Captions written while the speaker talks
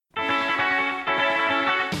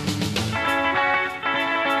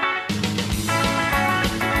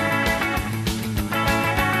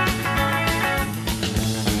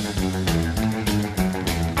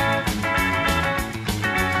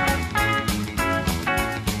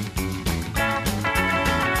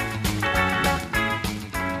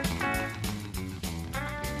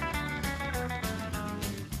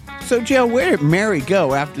So, Joe, where did Mary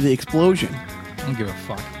go after the explosion? I don't give a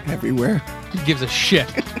fuck. Everywhere. Who gives a shit?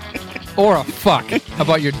 Or a fuck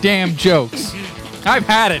about your damn jokes? I've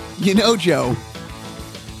had it. You know, Joe,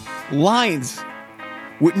 lions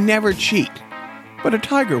would never cheat, but a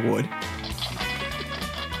tiger would.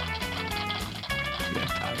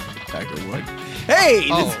 Yeah, tiger would. Hey!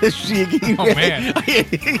 Oh. Oh, man.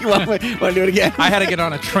 You want to do it again? I had to get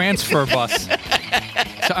on a transfer bus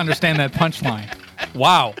to understand that punchline.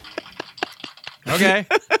 Wow. Okay.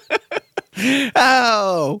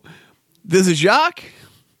 Oh, this is Jacques,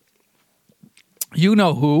 You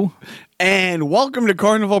know who. and welcome to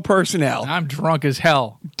Carnival Personnel. I'm drunk as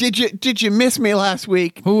hell. Did you miss me last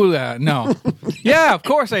week? Who? No. Yeah, of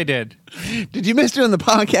course I did. Did you miss doing the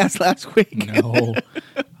podcast last week? No.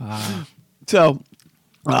 So,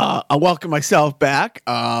 I welcome myself back.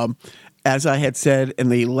 As I had said in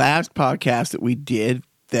the last podcast that we did,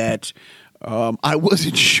 that I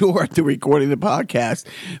wasn't sure at the recording of the podcast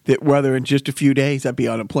that whether in just a few days I'd be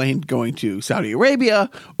on a plane going to Saudi Arabia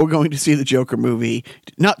or going to see the Joker movie.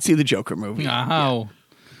 Not see the Joker movie. Oh.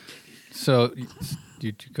 So,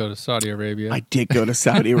 did you go to Saudi Arabia? I did go to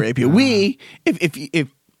Saudi Arabia. If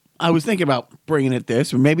I was thinking about bringing it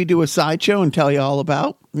this, or maybe do a sideshow and tell you all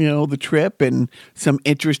about, the trip and some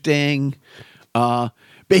interesting,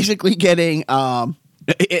 basically getting,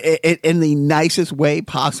 in the nicest way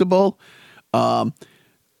possible,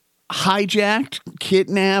 hijacked,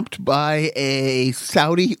 kidnapped by a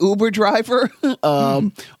Saudi Uber driver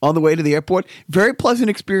on the way to the airport. Very pleasant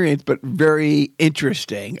experience, but very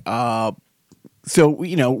interesting. So,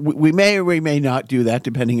 we may or we may not do that,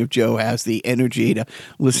 depending if Joe has the energy to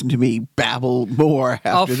listen to me babble more after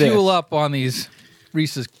I'll this. fuel up on these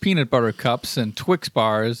Reese's peanut butter cups and Twix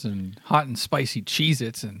bars and hot and spicy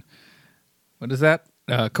Cheez-Its and what is that?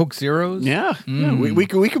 Coke Zeros? Yeah. We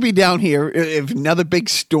could be down here if another big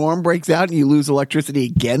storm breaks out and you lose electricity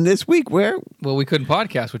again this week. Well, we couldn't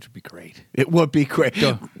podcast, which would be great. it would be great.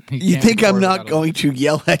 You You can't think I'm record not without going to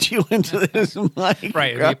yell at you into this mic?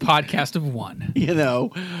 Right, it'd be a podcast of one.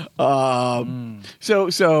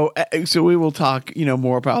 So we will talk,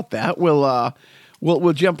 more about that.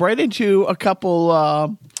 We'll jump right into a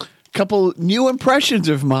couple new impressions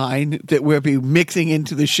of mine that we'll be mixing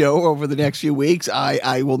into the show over the next few weeks.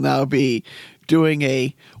 I will now be doing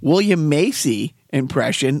a William Macy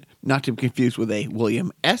impression, not to be confused with a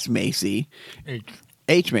William S. Macy.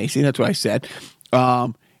 H. Macy, that's what I said.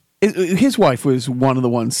 His wife was one of the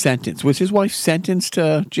ones sentenced. Was his wife sentenced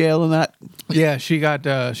to jail in that? Yeah, she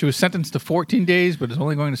was sentenced to 14 days, but is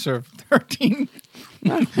only going to serve 13.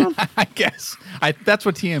 I guess. That's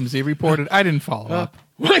what TMZ reported. I didn't follow up.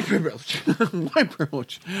 White privilege. White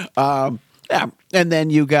privilege. Yeah. And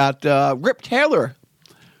then you got Rip Taylor.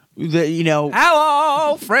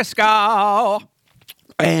 Hello, Frisco.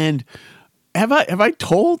 And have I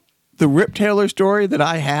told the Rip Taylor story that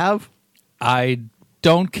I have? I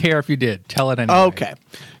don't care if you did. Tell it anyway. Okay.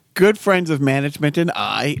 Good friends of management and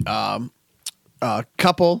I, a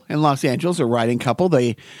couple in Los Angeles, a writing couple.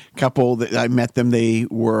 That I met them. They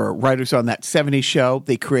were writers on that 70s show.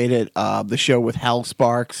 They created the show with Hal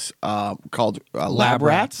Sparks called Lab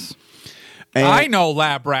Rats. And, I know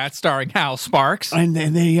Lab Rats starring Hal Sparks. And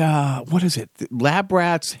then they, what is it? Lab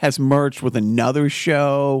Rats has merged with another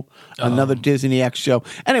show, another Disney X show.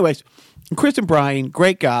 Anyways, Chris and Brian,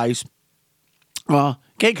 great guys,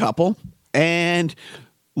 gay couple. And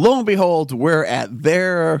lo and behold, we're at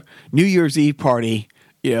their New Year's Eve party,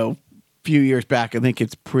 a few years back. I think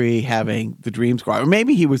it's pre having the Dream Squad. Or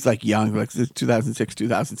maybe he was like young, like 2006,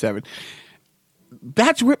 2007.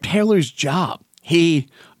 That's Rip Taylor's job. He,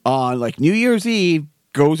 on like New Year's Eve,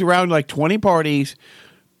 goes around like 20 parties,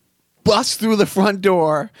 busts through the front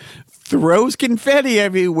door, throws confetti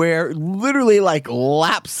everywhere, literally like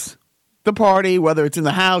laps the party, whether it's in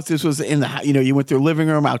the house. This was in the, you went through the living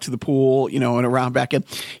room, out to the pool, and around back in.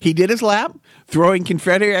 He did his lap, throwing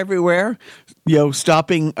confetti everywhere,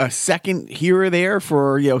 stopping a second here or there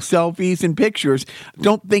for, selfies and pictures.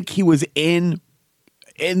 Don't think he was in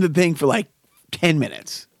the thing for like 10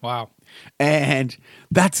 minutes. Wow. And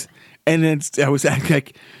I was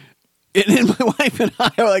like, and then my wife and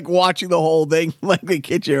I are like watching the whole thing, like the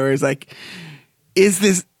kitchen, where it's like, is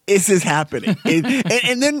this happening?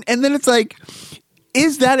 and then it's like,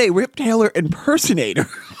 is that a Rip Taylor impersonator?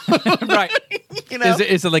 Right.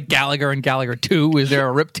 Is it like Gallagher and Gallagher 2? Is there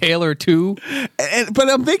a Rip Taylor 2? But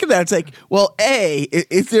I'm thinking that it's like, well,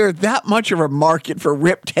 is there that much of a market for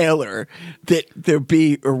Rip Taylor that there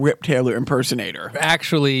be a Rip Taylor impersonator?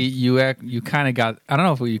 Actually, you kind of got, I don't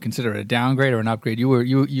know if you consider it a downgrade or an upgrade.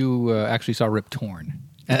 You actually saw Rip Torn.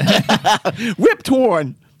 Rip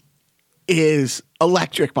Torn is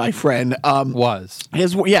electric, my friend.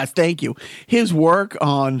 Yes, thank you. His work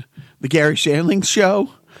on the Gary Shandling show,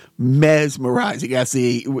 mesmerizing as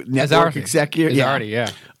the network executive. Yeah.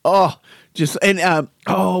 Oh, just and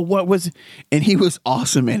what was? And he was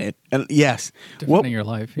awesome in it. And yes, Defining your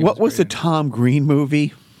life. What was the Tom Green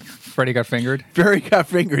movie? Freddy Got Fingered. Freddy Got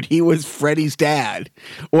Fingered. He was Freddy's dad.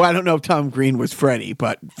 Well, I don't know if Tom Green was Freddy,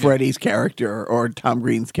 but Freddy's character or Tom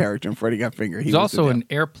Green's character in Freddy Got Fingered. He was also in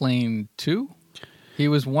Airplane 2. He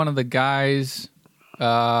was one of the guys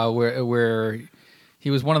where he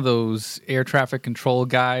was one of those air traffic control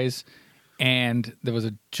guys, and there was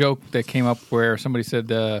a joke that came up where somebody said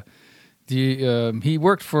he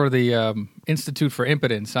worked for the Institute for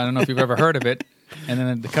Impotence. I don't know if you've ever heard of it. And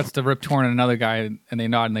then it cuts to Rip Torn and another guy, and they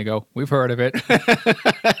nod and they go, "We've heard of it."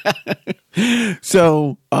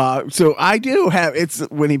 So I do have. It's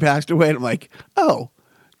when he passed away, and I'm like, oh,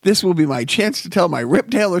 this will be my chance to tell my Rip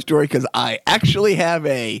Taylor story because I actually have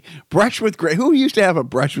a brush with great. Who used to have a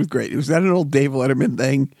brush with great? Was that an old Dave Letterman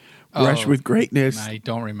thing? Brush with greatness. I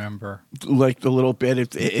don't remember. Like the little bit,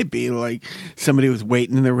 it'd be like somebody was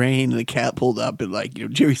waiting in the rain and the cab pulled up and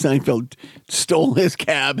Jerry Seinfeld stole his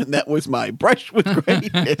cab and that was my brush with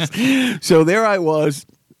greatness. So there I was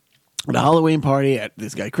at a Halloween party at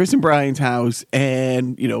this guy Chris and Brian's house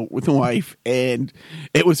and, with the wife. And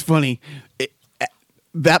it was funny.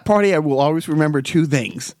 That party, I will always remember two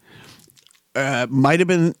things. Might have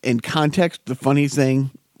been in context the funniest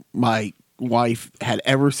thing my wife had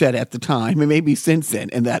ever said at the time, and maybe since then,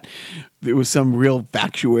 and that there was some real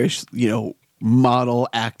vacuous, model,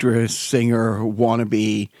 actress, singer,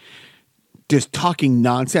 wannabe, just talking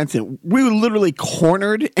nonsense, and we were literally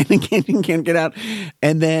cornered and can't get out.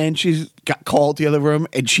 And then she got called to the other room,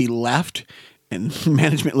 and she left. And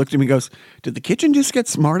management looked at me and goes, "Did the kitchen just get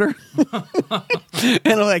smarter?" And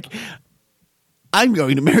I'm like, I'm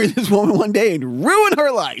going to marry this woman one day and ruin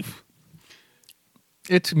her life.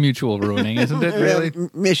 It's mutual ruining, isn't it? Really?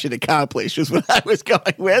 Mission accomplished is what I was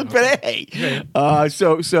going with. But hey,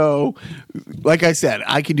 so like I said,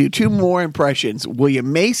 I can do two more impressions.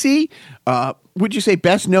 William Macy, would you say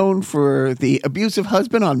best known for the abusive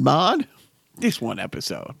husband on Maude? This one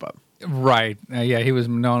episode, but right, he was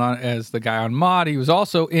known as the guy on Maude. He was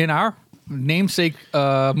also in our namesake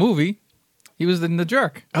movie. He was in The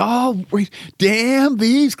Jerk. Oh, wait. Damn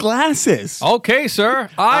these glasses. Okay, sir.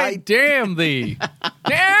 I damn thee.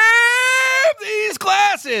 Damn these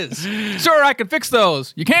glasses. Sir, I can fix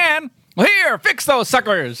those. You can? Well, here, fix those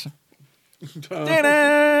suckers.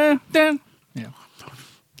 Yeah.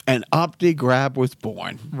 And Opti Grab was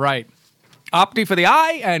born. Right. Opti for the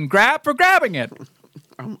eye and grab for grabbing it.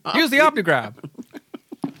 Use the Opti Grab.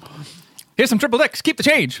 Here's some triple dicks. Keep the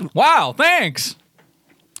change. Wow, thanks.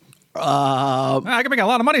 I can make a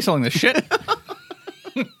lot of money selling this shit.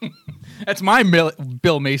 That's my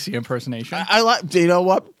Bill Macy impersonation. I like. You know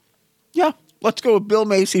what? Yeah, let's go with Bill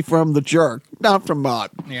Macy from The Jerk, not from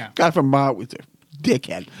Maude. Yeah, guy from Maude was a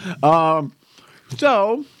dickhead.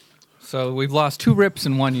 So we've lost 2 rips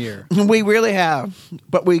in 1 year. We really have.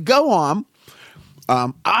 But we go on.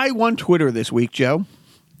 I won Twitter this week, Joe.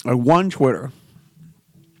 I won Twitter.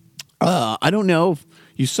 I don't know if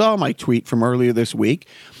you saw my tweet from earlier this week.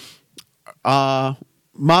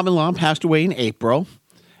 Mom-in-law passed away in April,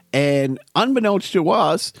 and unbeknownst to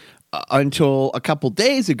us, until a couple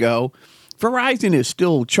days ago, Verizon is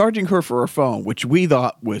still charging her for her phone, which we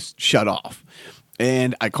thought was shut off.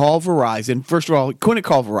 And I called Verizon. First of all, couldn't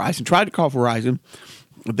call Verizon. Tried to call Verizon.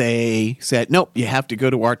 They said, nope, you have to go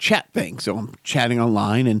to our chat thing. So I'm chatting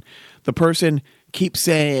online, and the person keeps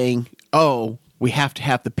saying, oh, we have to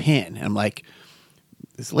have the PIN. And I'm like,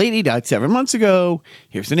 this lady died 7 months ago.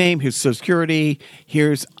 Here's the name. Here's Social Security.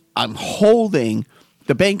 I'm holding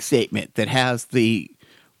the bank statement that has the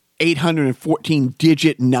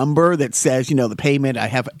 814-digit number that says, the payment. I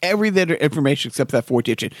have every other information except that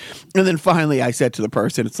 4-digit. And then finally I said to the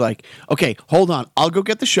person, it's like, okay, hold on. I'll go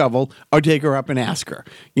get the shovel. I'll dig her up and ask her,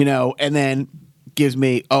 and then gives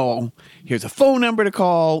me, here's a phone number to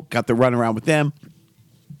call. Got the runaround with them.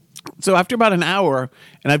 So after about an hour,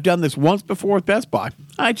 and I've done this once before with Best Buy,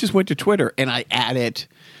 I just went to Twitter and I added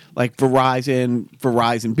like Verizon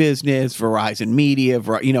Business, Verizon Media,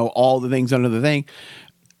 all the things under the thing.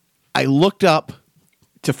 I looked up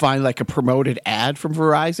to find like a promoted ad from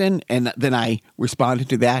Verizon, and then I responded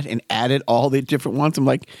to that and added all the different ones. I'm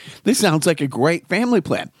like, this sounds like a great family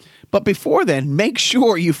plan. But before then, make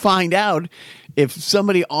sure you find out if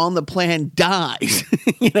somebody on the plan dies,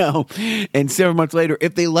 and 7 months later,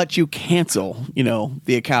 if they let you cancel,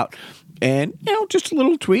 the account. And, just a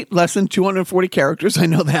little tweet, less than 240 characters. I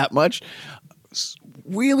know that much.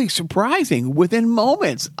 really surprising. Within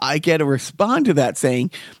moments, I get a response to that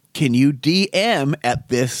saying, can you DM at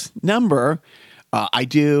this number? I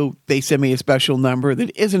do. They send me a special number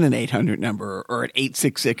that isn't an 800 number or an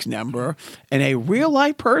 866 number, and a real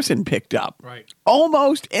life person picked up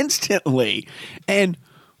almost instantly. And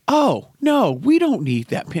oh, no, we don't need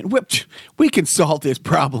that pin. We can solve this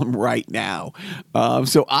problem right now.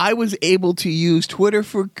 So I was able to use Twitter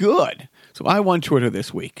for good. So I won Twitter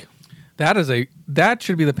this week. That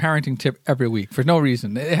should be the parenting tip every week for no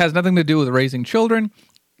reason. It has nothing to do with raising children.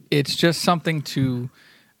 It's just something to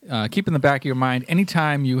keep in the back of your mind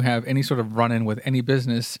anytime you have any sort of run-in with any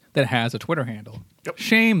business that has a Twitter handle. Yep.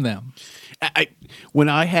 Shame them. When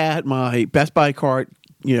I had my Best Buy card,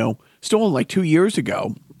 stolen like 2 years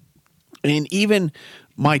ago, and even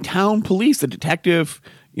my town police, the detective,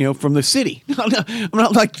 from the city, I'm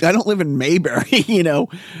not like, I don't live in Mayberry,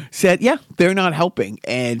 said, yeah, they're not helping.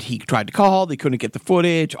 And he tried to call, they couldn't get the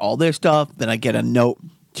footage, all this stuff. Then I get a note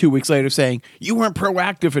 2 weeks later saying, you weren't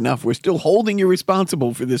proactive enough. We're still holding you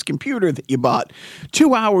responsible for this computer that you bought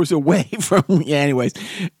 2 hours away from me. Anyways.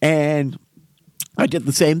 And I did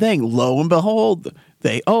the same thing. Lo and behold,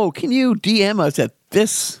 can you DM us at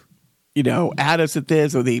this, add us at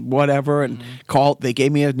this or the whatever, and they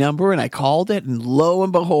gave me a number and I called it, and lo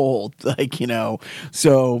and behold,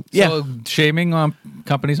 so yeah. So shaming on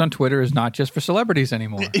companies on Twitter is not just for celebrities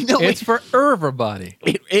anymore. It's for everybody.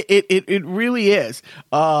 It really is.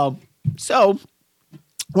 So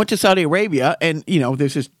went to Saudi Arabia, and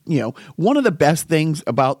there's this, one of the best things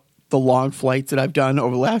about the long flights that I've done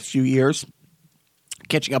over the last few years,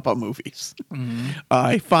 catching up on movies.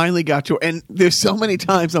 I finally got to, and there's so many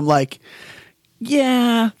times I'm like,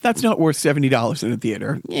 yeah, that's not worth $70 in a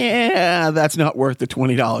theater. Yeah, that's not worth the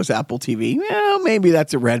 $20 Apple TV. Well, maybe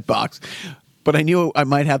that's a red box. But I knew I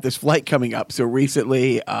might have this flight coming up. So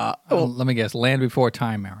recently, let me guess, Land Before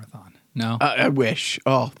Time marathon. No, I wish.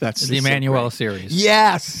 Oh, that's the Emmanuel series.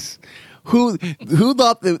 Yes. Who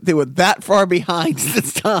thought that they were that far behind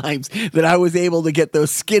this times that I was able to get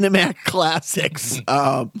those Skinemax classics?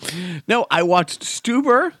 No, I watched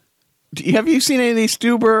Stuber. Have you seen any of these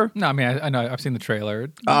Stuber? No, I mean, I know. I've seen the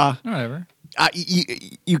trailer. Whatever.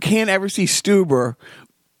 You can't ever see Stuber.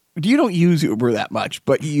 You don't use Uber that much,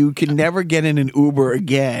 but you can never get in an Uber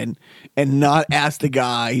again and not ask the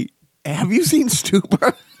guy, have you seen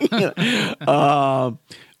Stuber?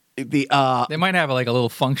 They might have like a little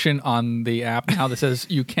function on the app now that says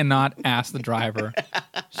you cannot ask the driver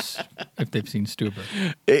if they've seen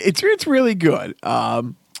Stuber. It's really good.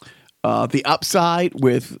 The Upside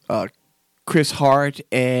with Chris Hart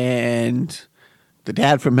and the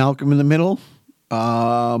dad from Malcolm in the Middle.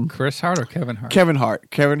 Chris Hart or Kevin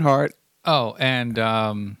Hart? Kevin Hart. Oh, and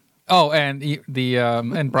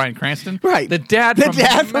Bryan Cranston, right? The dad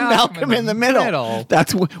from Malcolm in the Middle.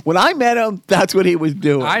 That's when I met him. That's what he was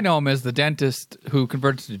doing. I know him as the dentist who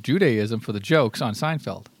converted to Judaism for the jokes on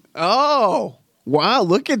Seinfeld. Oh, wow!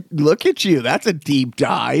 Look at you. That's a deep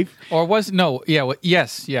dive. Or was no? Yeah. Well,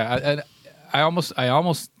 yes. Yeah. I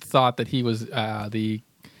almost thought that he was the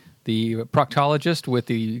proctologist with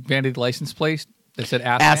the vanity license plate that said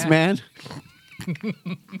 "Ass Man."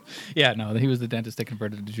 Yeah, no, he was the dentist that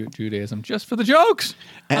converted to Judaism just for the jokes.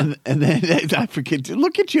 And then I forget.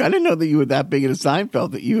 Look at you! I didn't know that you were that big in a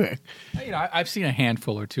Seinfeld. That you were. I've seen a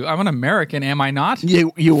handful or two. I'm an American, am I not?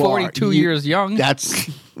 You 42 years young. That's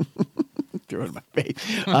throw it in my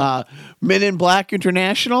face. Men in Black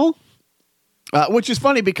International, which is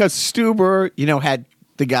funny because Stuber, had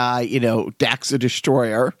the guy, Dax the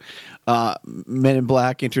Destroyer. Men in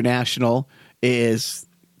Black International is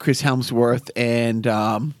Chris Hemsworth and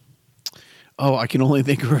I can only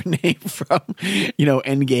think of her name from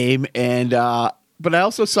Endgame, and but I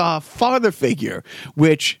also saw Father Figure,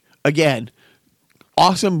 which again,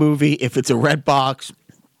 awesome movie if it's a red box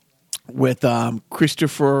with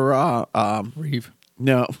Christopher Reeve.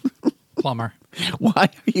 No. Plumber. Why are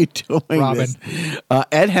you doing Robin. this?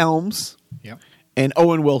 Ed Helms. Yep. And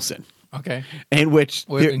Owen Wilson. Okay. And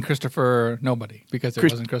and Christopher nobody because it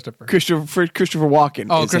wasn't Christopher. Christopher Walken.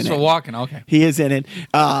 Oh, Christopher Walken. Okay. He is in it.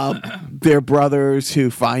 They're brothers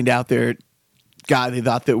who find out their guy they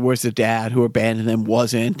thought that was the dad who abandoned them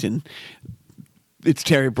wasn't, and it's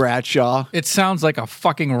Terry Bradshaw. It sounds like a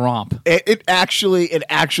fucking romp. It actually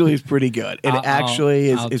is pretty good. It actually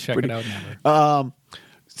is. I'll check pretty. It out never.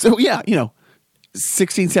 So yeah,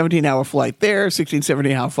 16, 17-hour flight there, 16,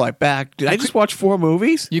 17-hour flight back. Did I just watch 4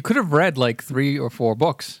 movies? You could have read like 3 or 4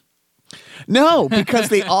 books. No, because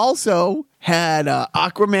they also had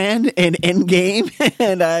Aquaman and Endgame,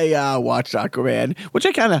 and I watched Aquaman, which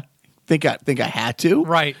I kind of think I had to.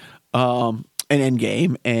 Right. and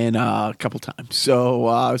Endgame and a couple times.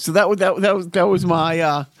 So that was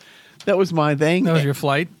my thing. That was your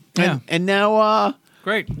flight. Yeah. And now,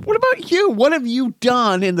 Great. what about you? What have you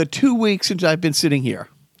done in the 2 weeks since I've been sitting here?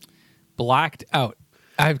 Blacked out.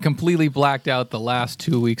 I've completely blacked out the last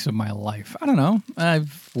 2 weeks of my life. I don't know.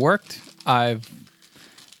 I've worked. I've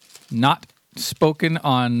not spoken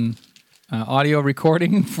on audio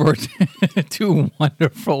recording for 2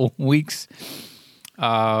 wonderful weeks.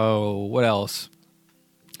 What else?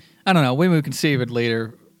 I don't know. Maybe we can save it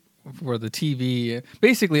later for the TV.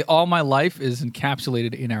 Basically, all my life is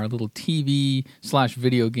encapsulated in our little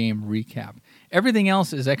TV/video game recap. Everything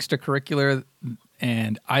else is extracurricular,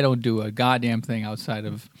 and I don't do a goddamn thing outside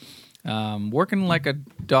of working like a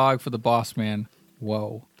dog for the boss man.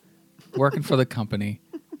 Whoa. Working for the company.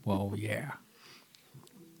 Whoa, yeah.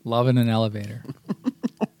 Loving an elevator.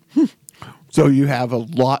 So you have a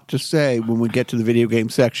lot to say when we get to the video game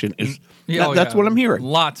section. That's what I'm hearing.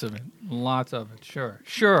 Lots of it. Lots of it.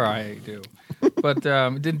 Sure, I do. But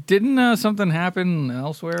didn't something happen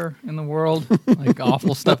elsewhere in the world? Like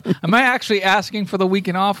awful stuff? Am I actually asking for the week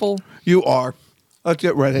in awful? You are. Let's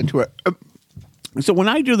get right into it. So when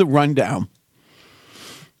I do the rundown,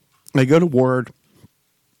 I go to Word.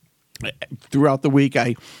 Throughout the week,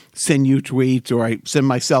 I send you tweets or I send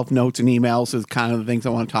myself notes and emails as kind of the things I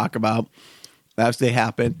want to talk about as they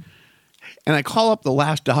happen. And I call up the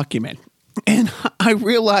last document. And I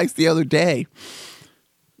realized the other day,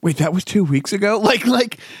 wait, that was 2 weeks ago?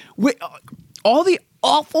 Wait, all the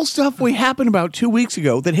awful stuff we happened about 2 weeks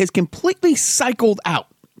ago that has completely cycled out.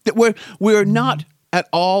 That we're not at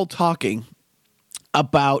all talking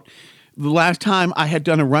about the last time I had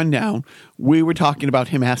done a rundown. We were talking about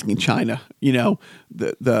him asking China,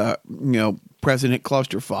 the President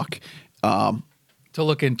clusterfuck, to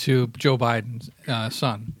look into Joe Biden's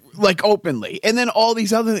son, like openly, and then all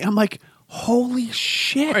these other things. I'm like, holy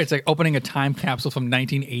shit! Right, it's like opening a time capsule from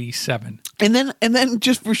 1987, and then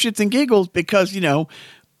just for shits and giggles, because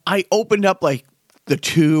I opened up like the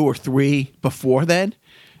 2 or 3 before then,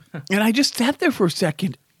 and I just sat there for a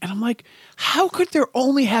second, and I'm like, how could there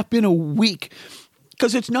only have been a week?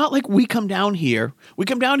 Because it's not like we come down here. We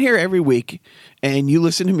come down here every week, and you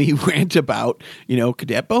listen to me rant about,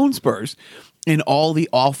 Cadet Bone Spurs and all the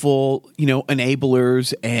awful,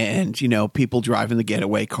 enablers and, people driving the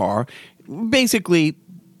getaway car. Basically,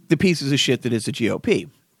 the pieces of shit that is the GOP.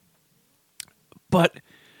 But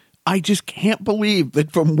I just can't believe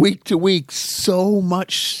that from week to week, so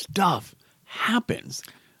much stuff happens.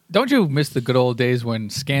 Don't you miss the good old days when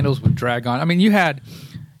scandals would drag on? I mean, you had,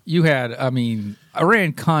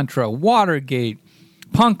 Iran-Contra, Watergate,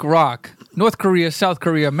 punk rock, North Korea, South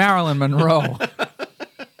Korea, Marilyn Monroe.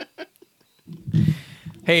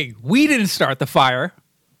 Hey, we didn't start the fire.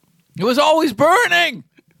 It was always burning.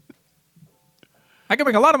 I can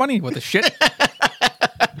make a lot of money with this shit.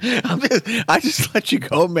 I just let you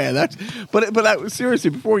go, man. But I seriously,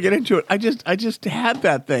 before we get into it, I just had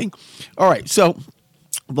that thing. All right, so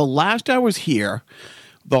the last I was here,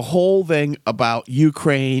 the whole thing about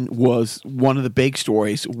Ukraine was one of the big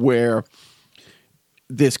stories where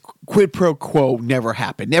this quid pro quo never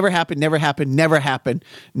happened. Never happened.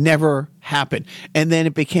 And then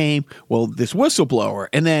it became, well, this whistleblower.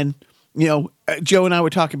 And then, Joe and I were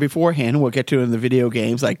talking beforehand, and we'll get to it in the video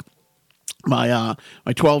games, like my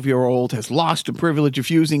 12-year-old has lost the privilege of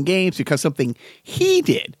using games because something he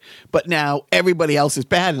did. But now everybody else is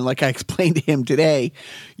bad. And like I explained to him today,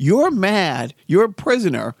 you're mad. You're a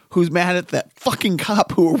prisoner who's mad at that fucking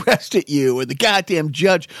cop who arrested you and the goddamn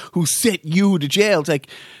judge who sent you to jail. It's like,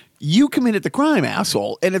 you committed the crime,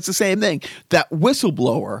 asshole. And it's the same thing. That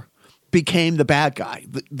whistleblower became the bad guy.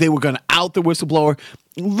 They were going to out the whistleblower.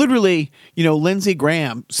 Literally, Lindsey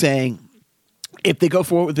Graham saying, if they go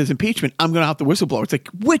forward with this impeachment, I'm going to out the whistleblower. It's like,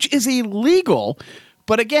 which is illegal.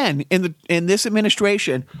 But again, in this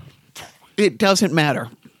administration, it doesn't matter.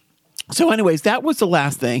 So anyways, that was the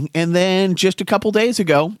last thing. And then just a couple days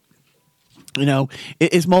ago,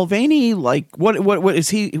 is Mulvaney like, what is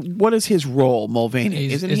he? What is his role,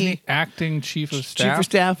 Mulvaney? Isn't he acting chief of staff? Chief of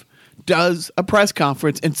staff does a press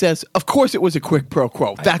conference and says, of course it was a quid pro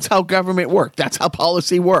quo. That's how government works. That's how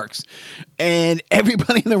policy works. And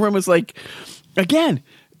everybody in the room was like, again,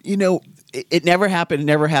 it never happened. It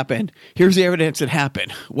never happened. Here's the evidence it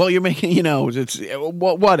happened. Well, you're making, it's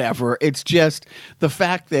whatever. It's just the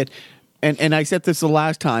fact that, and I said this the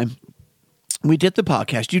last time we did the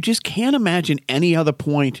podcast, you just can't imagine any other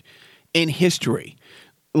point in history.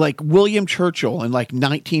 Like William Churchill in like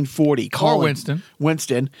 1940. Or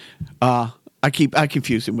Winston. I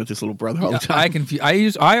confuse him with his little brother all the time.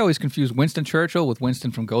 I always confuse Winston Churchill with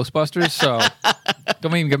Winston from Ghostbusters. So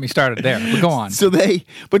Don't even get me started there. But go on.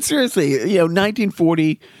 But seriously,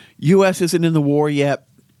 1940, U.S. isn't in the war yet,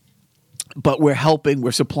 but we're helping.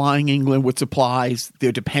 We're supplying England with supplies.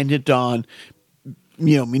 They're dependent on,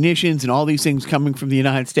 munitions and all these things coming from the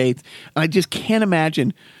United States. And I just can't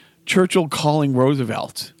imagine Churchill calling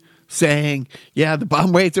Roosevelt saying, yeah, the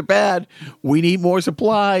bomb rates are bad. We need more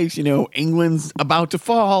supplies. England's about to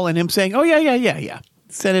fall. And him saying, oh, yeah.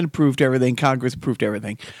 Senate approved everything. Congress approved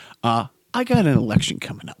everything. I got an election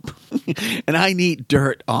coming up, and I need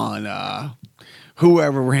dirt on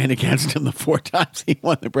whoever ran against him the 4 times he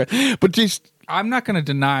won the president. But I'm not going to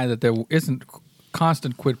deny that there isn't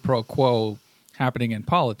constant quid pro quo happening in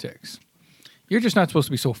politics. You're just not supposed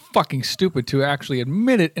to be so fucking stupid to actually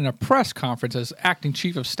admit it in a press conference as acting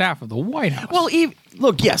chief of staff of the White House. Well,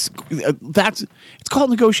 look, yes, it's called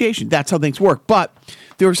negotiation. That's how things work. But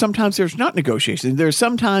sometimes there's not negotiation. There's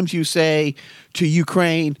sometimes you say to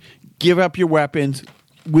Ukraine, give up your weapons.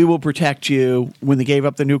 We will protect you when they gave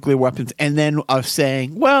up the nuclear weapons. And then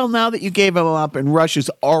saying, well, now that you gave them up and Russia's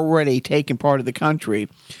already taken part of the country,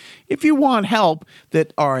 if you want help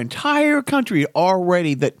that our entire country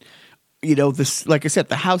already this, like I said,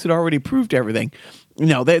 the House had already approved everything.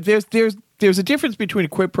 There's a difference between a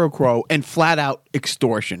quid pro quo and flat out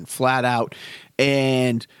extortion, flat out.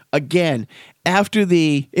 And again,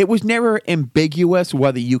 it was never ambiguous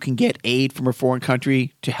whether you can get aid from a foreign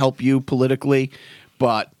country to help you politically,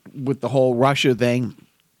 but with the whole Russia thing,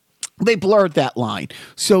 they blurred that line.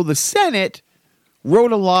 So the Senate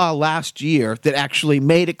wrote a law last year that actually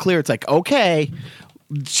made it clear. It's like, okay,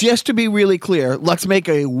 just to be really clear, let's make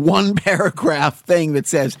a 1-paragraph thing that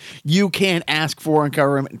says you can't ask foreign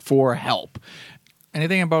government for help.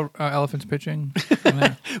 Anything about elephants pitching?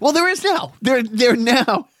 Well, there is now. They're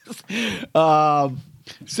now.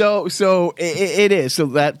 So it is. So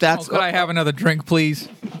that's. Could I have another drink, please?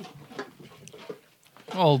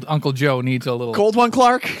 Old Uncle Joe needs a little cold one,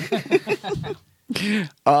 Clark.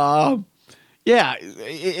 Yeah,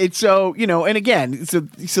 it's so and again, so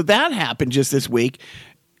that happened just this week,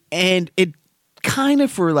 and it kind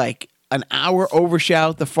of for like an hour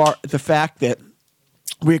overshadowed the fact that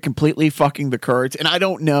we're completely fucking the Kurds. And I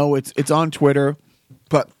don't know, it's on Twitter,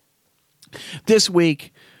 but this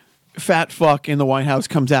week, fat fuck in the White House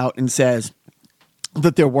comes out and says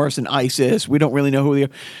that they're worse than ISIS. We don't really know who they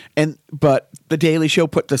are. But the Daily Show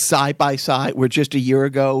put the side by side where just a year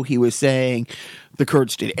ago he was saying the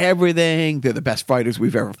Kurds did everything. They're the best fighters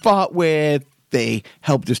we've ever fought with. They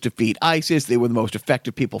helped us defeat ISIS. They were the most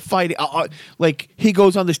effective people fighting. Like, he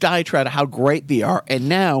goes on this diatribe of how great they are. And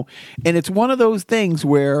it's one of those things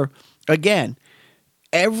where, again,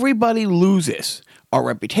 everybody loses. Our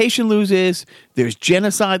reputation loses. There's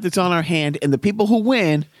genocide that's on our hand. And the people who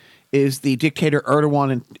win is the dictator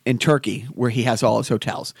Erdogan in Turkey, where he has all his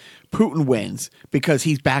hotels. Putin wins because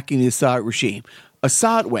he's backing the Assad regime.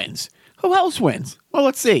 Assad wins. Who else wins? Well,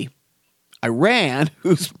 let's see. Iran,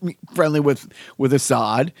 who's friendly with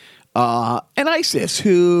Assad, and ISIS,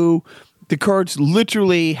 who the Kurds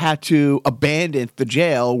literally had to abandon the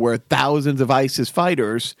jail where thousands of ISIS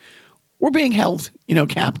fighters were being held,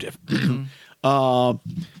 captive. Mm-hmm.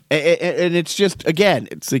 And it's just, again,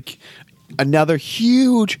 it's like another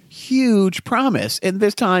huge, huge promise. And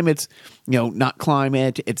this time it's, not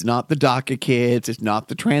climate. It's not the DACA kids. It's not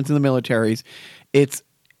the trans and the militaries. It's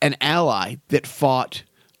an ally that fought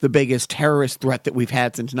the biggest terrorist threat that we've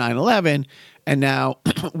had since 9/11. And now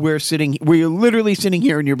we're literally sitting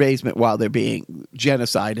here in your basement while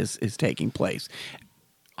genocide is taking place.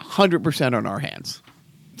 100% on our hands.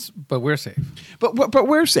 But we're safe. But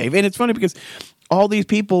we're safe. And it's funny because all these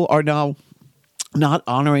people are now not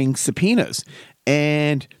honoring subpoenas.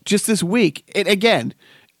 And just this week, again,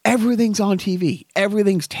 everything's on TV.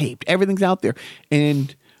 Everything's taped. Everything's out there.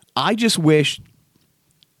 And I just wish,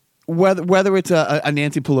 whether it's a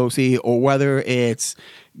Nancy Pelosi or whether it's,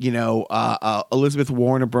 Elizabeth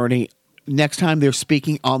Warren or Bernie, next time they're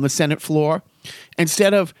speaking on the Senate floor,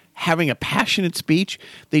 instead of having a passionate speech,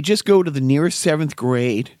 they just go to the nearest 7th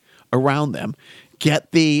grade around them,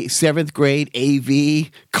 get the 7th grade AV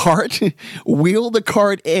cart, wheel the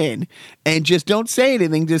cart in, and just don't say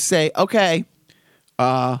anything. Just say, okay,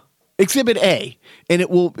 Exhibit A. And it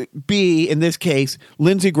will be, in this case,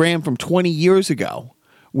 Lindsey Graham from 20 years ago,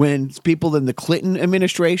 when people in the Clinton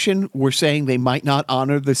administration were saying they might not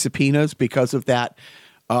honor the subpoenas because of that.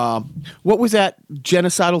 What was that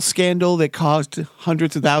genocidal scandal that caused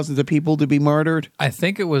hundreds of thousands of people to be murdered? I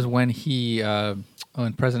think it was when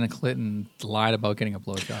when President Clinton lied about getting a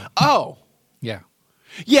blowjob. Oh. Yeah.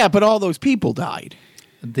 Yeah, but all those people died.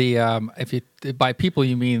 if you by people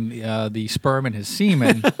you mean the sperm and his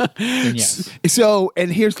semen, then yes. So,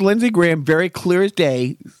 and here's Lindsey Graham, very clear as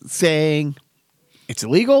day, saying it's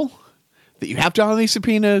illegal, that you have to honor these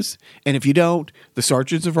subpoenas, and if you don't, the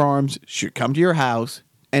sergeants of arms should come to your house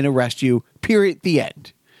and arrest you, period, the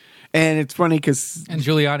end. And it's funny because... And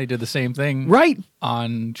Giuliani did the same thing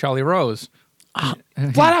on Charlie Rose.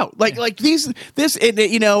 Flat out. Like these, and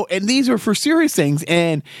these are for serious things.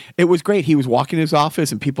 And it was great. He was walking in his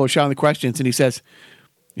office and people are shouting the questions and he says,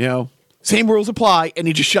 same rules apply. And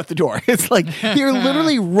he just shut the door. It's like you're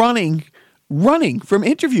literally running from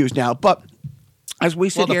interviews now. But as we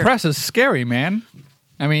sit the here... press is scary, man.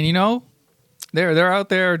 I mean, they're out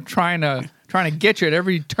there trying to get you at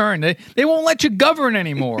every turn. They won't let you govern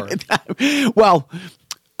anymore. Well,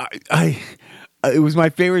 it was my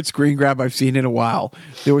favorite screen grab I've seen in a while.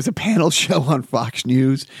 There was a panel show on Fox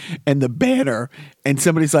News and the banner, and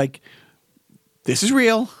somebody's like, this is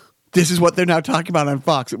real. This is what they're now talking about on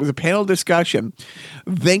Fox. It was a panel discussion.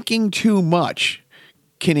 Thinking too much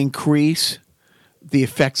can increase the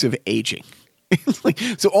effects of aging.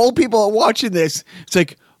 So old people are watching this. It's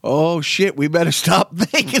like, oh shit, we better stop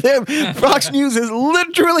thinking. Fox News is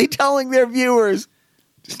literally telling their viewers,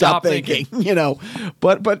 stop thinking.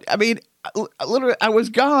 But I mean, literally, I was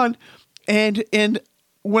gone, and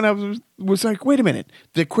when I was like, wait a minute,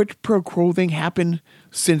 the quid pro quo thing happened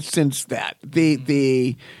since that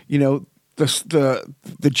the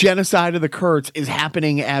genocide of the Kurds is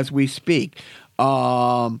happening as we speak.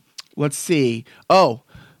 Let's see. Oh,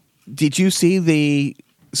 did you see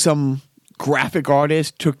some graphic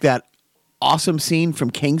artist took that awesome scene from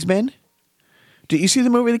Kingsman? Did you see the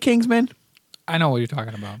movie The Kingsman? I know what you're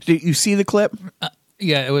talking about. Did you see the clip?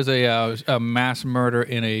 Yeah, it was a mass murder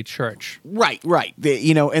in a church. Right. And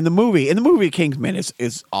the movie Kingsman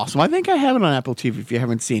is awesome. I think I have it on Apple TV if you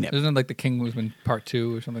haven't seen it. Isn't it like the Kingsman Part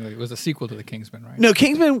 2 or something like that? It was a sequel to the Kingsman, right? No,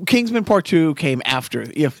 Kingsman Part 2 came after.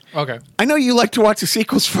 Okay. I know you like to watch the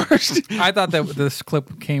sequels first. I thought that this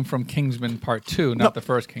clip came from Kingsman Part 2, not the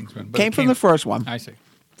first Kingsman. But came from the first one. I see.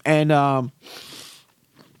 And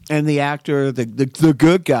the actor, the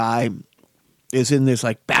good guy, is in this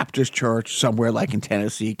like Baptist church somewhere like in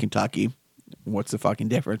Tennessee, Kentucky. What's the fucking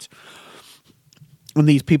difference? And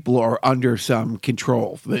these people are under some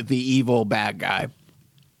control, the evil bad guy.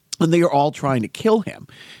 And they are all trying to kill him.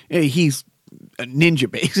 He's a ninja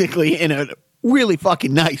basically in a really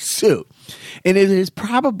fucking nice suit. And it is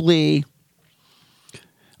probably,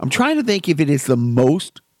 I'm trying to think if it is the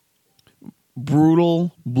most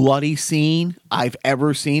brutal, bloody scene I've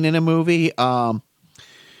ever seen in a movie.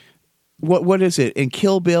 What is it? In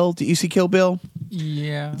Kill Bill, did you see Kill Bill?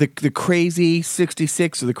 Yeah. The Crazy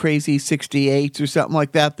 66 or the Crazy 68 or something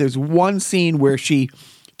like that. There's one scene where she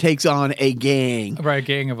takes on a gang. Right, a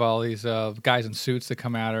gang of all these guys in suits that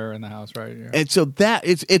come at her in the house, right? Yeah. And so that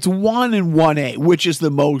it's 1 and 1A, which is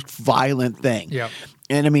the most violent thing. Yeah.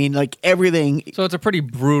 And I mean, like everything. So it's a pretty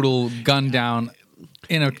brutal gun down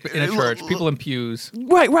in a church, people in pews.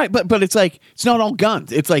 Right. But it's like, it's not all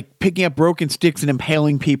guns. It's like picking up broken sticks and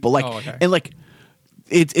impaling people. Like, and like,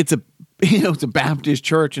 it's a Baptist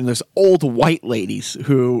church and there's old white ladies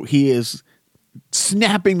who he is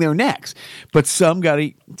snapping their necks. But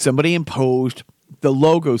somebody imposed the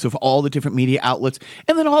logos of all the different media outlets,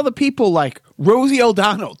 and then all the people like Rosie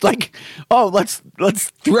O'Donnell, like, oh, let's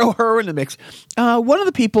throw her in the mix. One of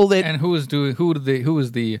the people that who was the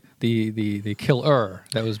killer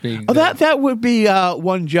that was being that would be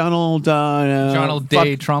one Donald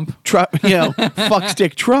Day Trump,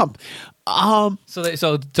 fuckstick Trump.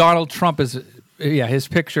 So Donald Trump is his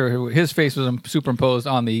picture, his face was superimposed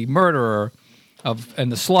on the murderer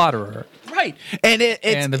and the slaughterer. Right, and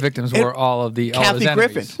the victims were all Kathy his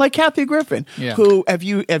Griffin, like Kathy Griffin, who,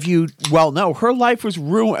 if you well know, her life was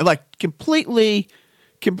ruined, like completely.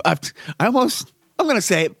 I'm going to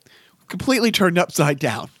say it, completely turned upside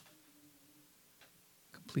down.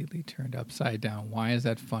 Completely turned upside down. Why is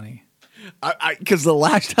that funny? Because the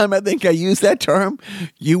last time I think I used that term,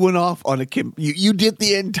 you went off on you did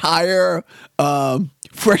the entire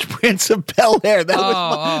Fresh Prince of Bel-Air.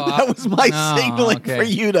 That was my signaling for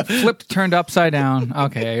you to flipped, turned upside down.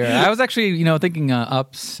 Okay, right. I was actually thinking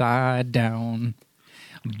upside down.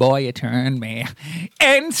 Boy, you turned me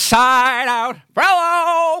inside out.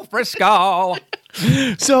 Hello, Frisco.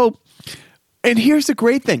 So, and here's the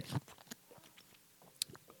great thing: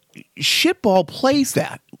 Shitball plays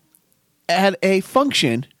that at a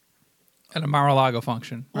function, at a Mar-a-Lago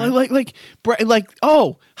function, right? like,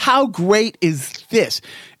 oh, how great is this?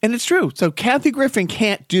 And it's true. So Kathy Griffin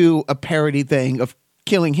can't do a parody thing of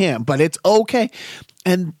killing him, but it's okay.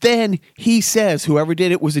 And then he says, whoever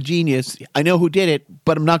did it was a genius. I know who did it,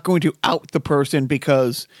 but I'm not going to out the person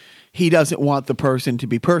because he doesn't want the person to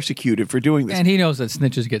be persecuted for doing this. And he knows that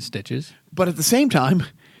snitches get stitches. But at the same time,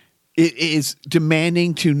 it is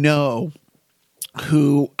demanding to know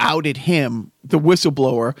who outed him, the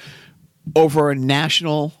whistleblower, over a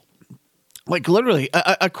national, like literally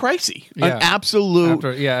a crisis, an absolute.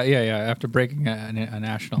 After breaking a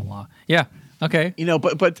national law. Yeah. Okay.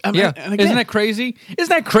 But I mean, yeah. and again, Isn't that crazy? Isn't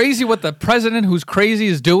that crazy what the president who's crazy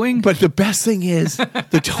is doing? But the best thing is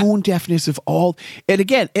the tone deafness of all. And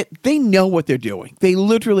again, they know what they're doing. They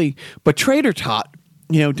literally, but Trader taught,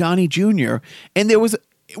 Donnie Jr. And there was,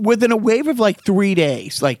 within a wave of like 3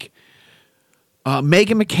 days, like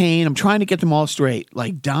Meghan McCain, I'm trying to get them all straight,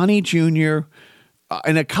 like Donnie Jr.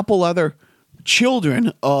 And a couple other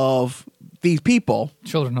children of these people.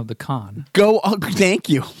 Children of the con. Thank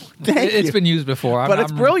you. It's been used before. But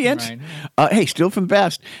it's brilliant. Right. Hey, still from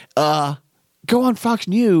best. Go on Fox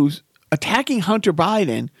News attacking Hunter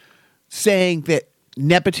Biden, saying that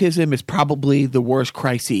nepotism is probably the worst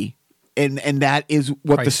crisis. And that is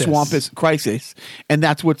what the swamp is, crisis. And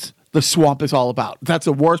that's what the swamp is all about. That's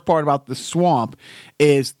the worst part about the swamp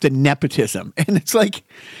is the nepotism. And it's like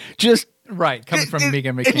just... Right, coming from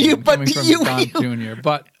Meghan McCain, coming from Don Jr.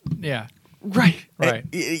 But, yeah. Right.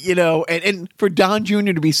 And for Don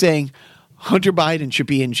Jr. to be saying Hunter Biden should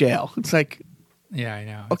be in jail. It's like, yeah, I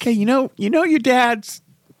know. Okay, your dad's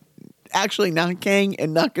actually not king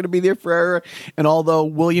and not going to be there forever. And although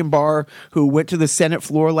William Barr, who went to the Senate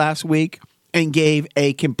floor last week and gave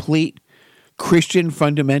a complete Christian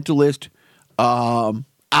fundamentalist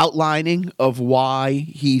outlining of why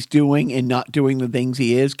he's doing and not doing the things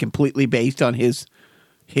he is, completely based on his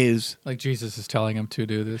like Jesus is telling him to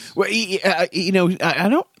do this. Well, I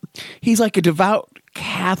don't. He's like a devout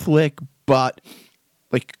Catholic, but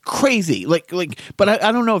like crazy, But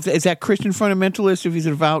I don't know if is that Christian fundamentalist, if he's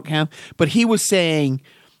a devout Catholic. But he was saying,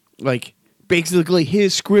 like, basically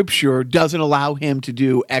his scripture doesn't allow him to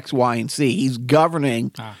do X, Y, and Z. He's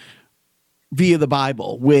governing via the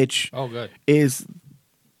Bible, which is.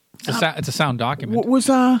 It's a sound document.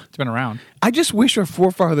 It's been around. I just wish our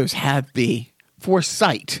forefathers had the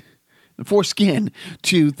foresight, the foreskin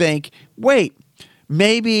to think, wait,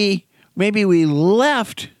 maybe we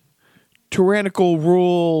left tyrannical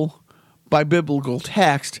rule by biblical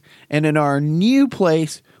text, and in our new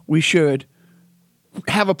place, we should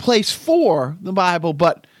have a place for the Bible,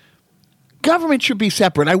 but government should be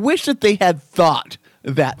separate. I wish that they had thought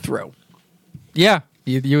that through. Yeah,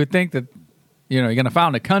 you would think that, you're going to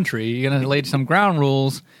found a country, you're going to lay some ground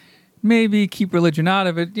rules, maybe keep religion out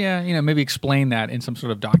of it. Yeah, maybe explain that in some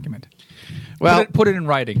sort of document. Well, put it in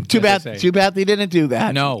writing. Too bad they didn't do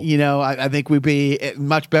that. No. I think we'd be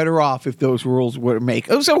much better off if those rules were made.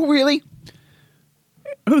 Oh, so really?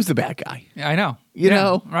 Who's the bad guy? I know. You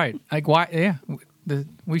know? Right. Like, why? Yeah.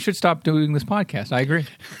 We should stop doing this podcast. I agree.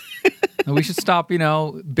 We should stop,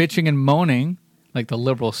 bitching and moaning like the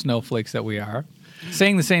liberal snowflakes that we are.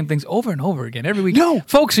 Saying the same things over and over again every week. No.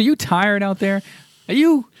 Folks, are you tired out there? Are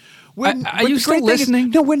you still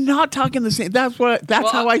listening? No, we're not talking the same. That's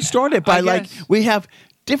how I started by we have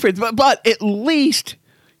difference. But at least,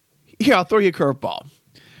 here, I'll throw you a curveball.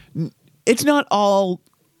 It's not all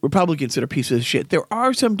Republicans that are pieces of shit. There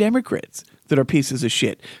are some Democrats that are pieces of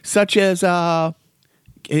shit, such as,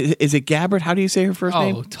 is it Gabbard? How do you say her first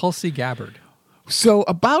name? Oh, Tulsi Gabbard. So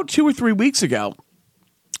about 2 or 3 weeks ago,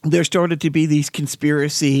 there started to be these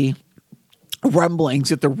conspiracy rumblings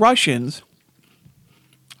that the Russians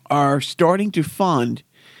are starting to fund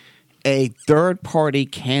a third-party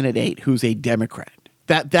candidate who's a Democrat.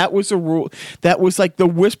 That was a rule. That was like the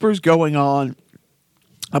whispers going on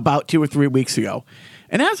about 2 or 3 weeks ago.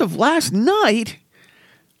 And as of last night,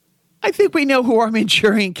 I think we know who our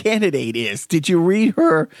Manchurian candidate is. Did you read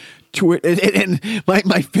her tweet? And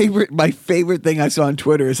my favorite thing I saw on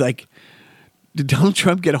Twitter is like, did Donald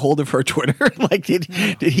Trump get a hold of her Twitter? Like, did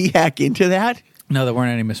he hack into that? No, there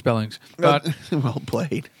weren't any misspellings. But well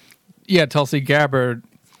played. Yeah, Tulsi Gabbard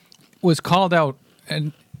was called out,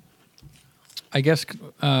 and I guess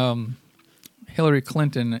Hillary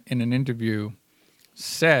Clinton in an interview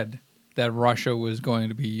said that Russia was going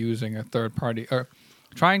to be using a third party, or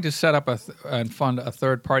trying to set up and fund a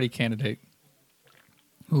third party candidate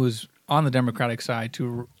who was on the Democratic side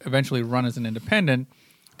to eventually run as an independent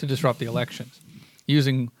to disrupt the elections,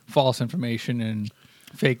 using false information and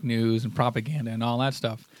fake news and propaganda and all that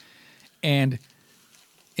stuff. And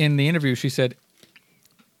in the interview, she said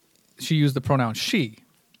she used the pronoun she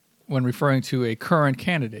when referring to a current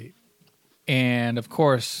candidate. And, of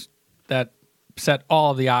course, that set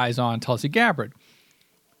all of the eyes on Tulsi Gabbard.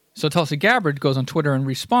 So Tulsi Gabbard goes on Twitter and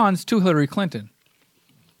responds to Hillary Clinton,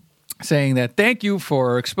 saying that thank you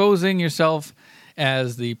for exposing yourself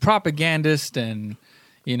as the propagandist and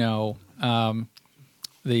the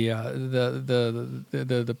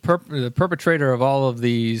perpetrator of all of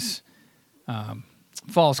these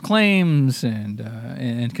false claims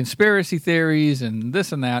and conspiracy theories and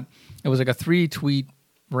this and that. It was like a 3-tweet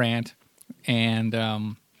rant, and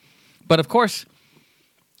but of course,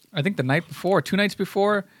 I think the night before, 2 nights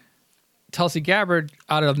before, Tulsi Gabbard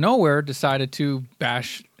out of nowhere decided to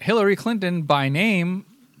bash Hillary Clinton by name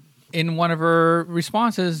in one of her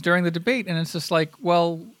responses during the debate, and it's just like,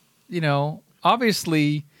 well,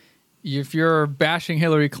 obviously, if you're bashing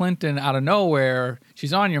Hillary Clinton out of nowhere,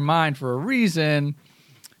 she's on your mind for a reason,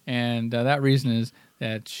 and that reason is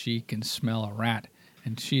that she can smell a rat,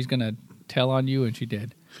 and she's going to tell on you, and she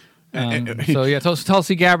did. So, yeah,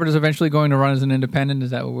 Tulsi Gabbard is eventually going to run as an independent.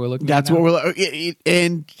 Is that what we're looking at? That's what we're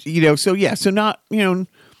and, so, yeah, so not,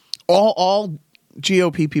 all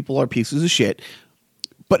GOP people are pieces of shit,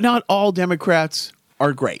 but not all Democrats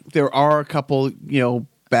are great. There are a couple,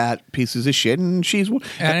 bad pieces of shit, and and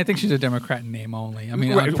I think she's a Democrat in name only. I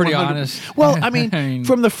mean, I'm pretty 100%. honest. Well, I mean,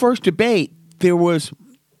 from the first debate, there was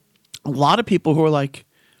a lot of people who were like,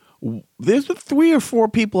 there's 3 or 4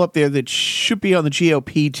 people up there that should be on the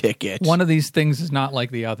GOP ticket. One of these things is not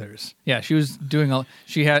like the others. Yeah, she was doing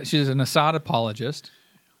she's an Assad apologist,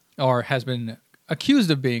 or has been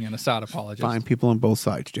accused of being an Assad apologist. Fine people on both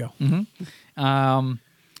sides, Joe. Mm-hmm.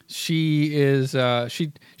 She is.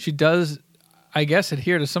 She does, I guess,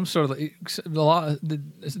 adhere to some sort of the law.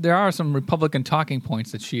 There are some Republican talking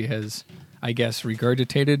points that she has, I guess,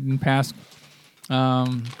 regurgitated in past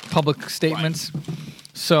public statements. Right.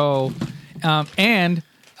 So,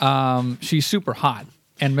 she's super hot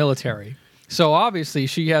and military. So obviously,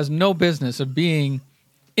 she has no business of being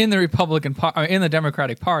in the in the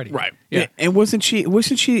Democratic Party. Right. Yeah. And wasn't she?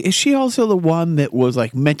 Is she also the one that was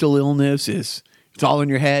like mental illness? It's all in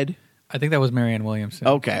your head. I think that was Marianne Williamson.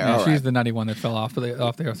 Okay, yeah, all she's right. the nutty one that fell off the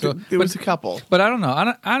earth. So, there was a couple, but I don't know.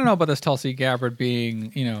 I don't know about this Tulsi Gabbard being,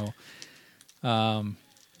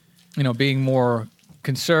 being more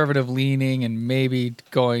conservative leaning and maybe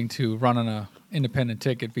going to run on a independent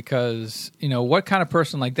ticket, because what kind of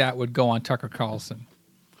person like that would go on Tucker Carlson?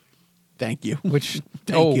 Thank you. Which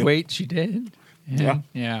Thank you. Wait, she did.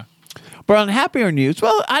 Yeah. But on happier news,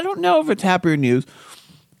 well, I don't know if it's happier news.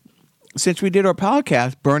 Since we did our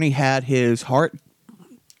podcast, Bernie had his heart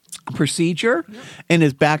procedure and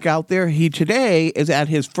is back out there. He today is at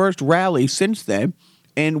his first rally since then,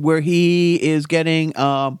 and where he is getting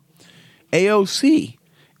AOC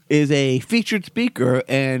is a featured speaker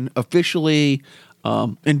and officially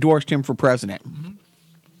endorsed him for president. Mm-hmm.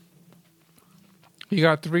 He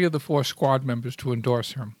got 3 of the 4 squad members to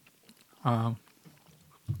endorse him. It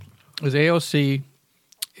was AOC,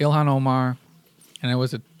 Ilhan Omar, and it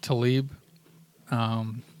was Tlaib.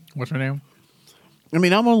 What's her name? I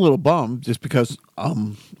mean, I'm a little bummed just because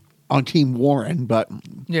I'm on Team Warren, but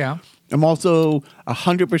yeah, I'm also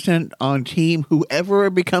 100% on Team whoever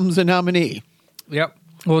becomes a nominee. Yep.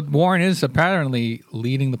 Well, Warren is apparently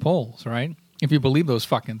leading the polls, right? If you believe those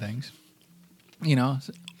fucking things. I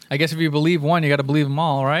guess if you believe one, you got to believe them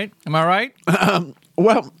all, right? Am I right?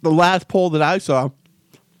 Well, the last poll that I saw,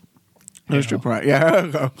 Mr. Price,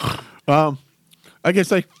 I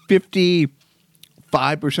guess like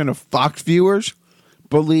 55% of Fox viewers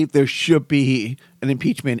believe there should be an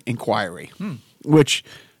impeachment inquiry, which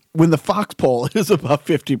when the Fox poll is above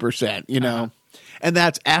 50%, and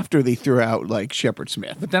that's after they threw out like Shepard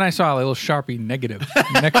Smith. But then I saw a little Sharpie negative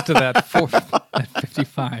next to that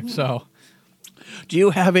 55. So, do you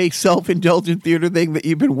have a self-indulgent theater thing that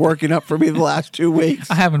you've been working up for me the last 2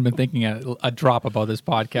 weeks? I haven't been thinking a drop about this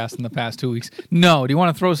podcast in the past 2 weeks. No, do you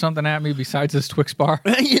want to throw something at me besides this Twix bar?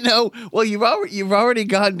 Well, you've already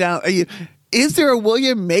gone down. Is there a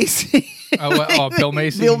William Macy? Bill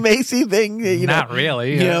Macy? Bill Macy thing? Not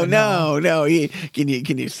really. No. Can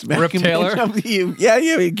you smack Rip him? Taylor?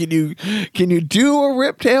 Yeah. Can you do a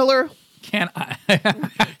Rip Taylor? Can I?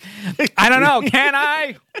 I don't know. Can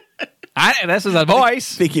I? This is a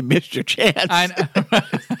voice. I think you missed your chance. I know.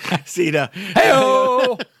 See the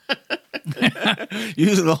hey-o!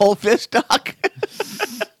 Using the whole fist stock.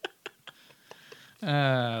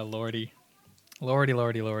 Lordy. I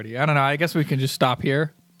don't know. I guess we can just stop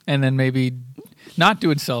here and then maybe not do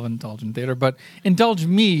a self-indulgent theater, but indulge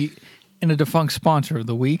me in a defunct sponsor of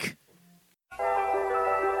the week.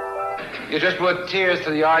 You just brought tears to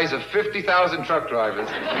the eyes of 50,000 truck drivers.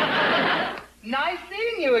 Nice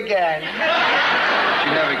seeing you again. She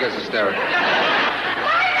never gets hysterical.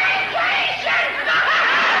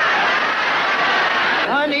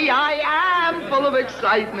 Honey, me. I am full of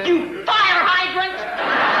excitement. You fire hydrant!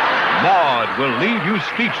 Maud will leave you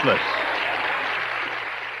speechless.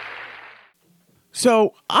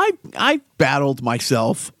 So I battled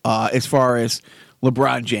myself as far as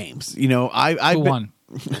LeBron James. You know, Who won?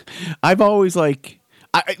 I've always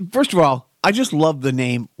first of all, I just love the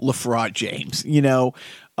name LeBron James. You know,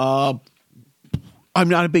 I'm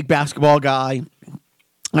not a big basketball guy.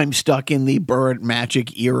 I'm stuck in the Bird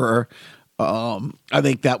Magic era. I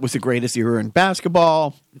think that was the greatest era in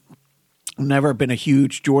basketball. I've never been a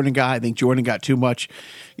huge Jordan guy. I think Jordan got too much,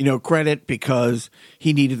 credit because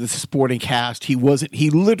he needed the supporting cast. He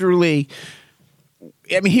literally,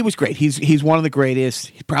 he was great. He's one of the greatest.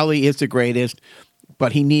 He probably is the greatest.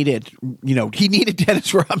 But he needed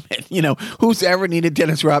Dennis Rodman. Who's ever needed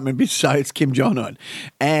Dennis Rodman besides Kim Jong-un?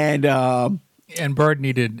 And Bird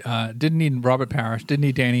didn't need Robert Parrish, didn't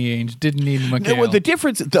need Danny Ainge, didn't need McHale. Well, the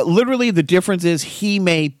difference is he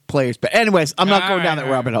made players better. Anyways, I'm not going down that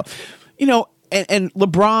rabbit hole. And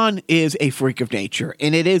LeBron is a freak of nature,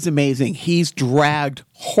 and it is amazing. He's dragged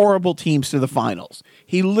horrible teams to the finals.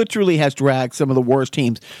 He literally has dragged some of the worst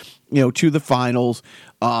teams, to the finals,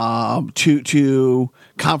 to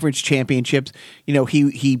conference championships.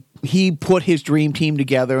 He put his dream team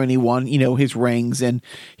together, and he won, his rings, and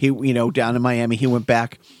he, down in Miami, he went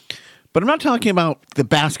back. But I'm not talking about the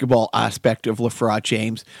basketball aspect of LeBron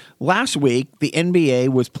James. Last week, the NBA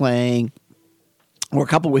was playing, or a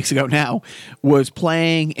couple of weeks ago now, was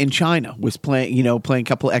playing in China, playing a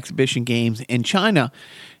couple of exhibition games in China.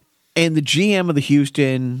 And the GM of the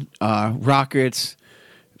Houston Rockets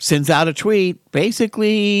sends out a tweet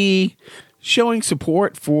basically showing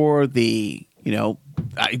support for the,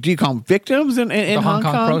 do you call them victims in Hong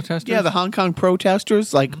Kong? Protesters? Yeah, the Hong Kong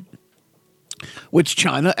protesters, which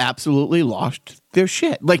China absolutely lost their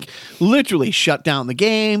shit. Literally shut down the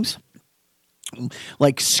games,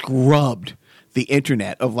 scrubbed the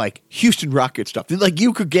internet of Houston Rocket stuff.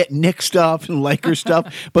 You could get Knicks stuff and Lakers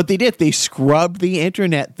stuff, but they did. They scrubbed the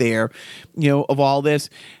internet there, of all this.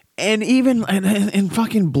 And even and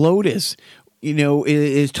fucking Blotus,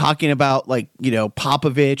 is talking about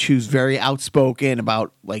Popovich, who's very outspoken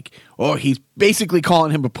about he's basically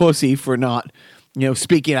calling him a pussy for not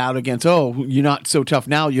speaking out against, you're not so tough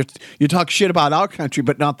now. You talk shit about our country,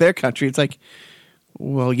 but not their country. It's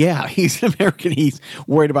well, yeah, he's an American. He's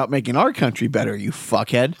worried about making our country better, you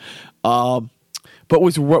fuckhead. But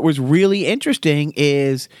what was really interesting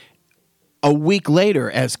is a week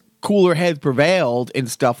later, as cooler heads prevailed and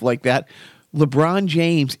stuff like that, LeBron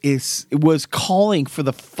James was calling for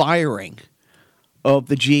the firing of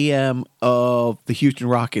the GM of the Houston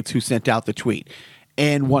Rockets who sent out the tweet.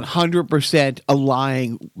 And 100%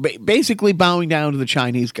 allying, basically bowing down to the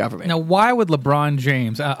Chinese government. Now, why would LeBron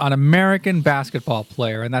James, an American basketball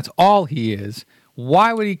player, and that's all he is,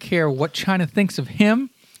 why would he care what China thinks of him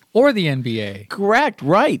or the NBA? Correct,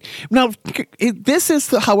 right. Now, this is,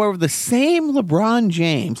 however, the same LeBron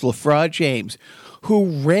James, who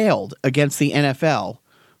railed against the NFL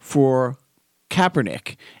for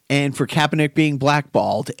Kaepernick and for Kaepernick being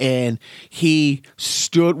blackballed, and he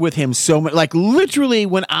stood with him so much, literally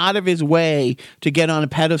went out of his way to get on a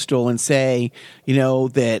pedestal and say,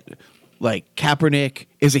 that Kaepernick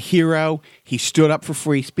is a hero. He stood up for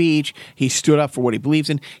free speech. He stood up for what he believes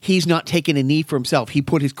in. He's not taking a knee for himself. He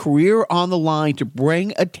put his career on the line to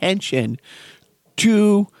bring attention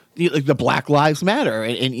to the Black Lives Matter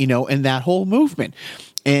and that whole movement.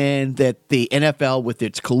 And that the NFL, with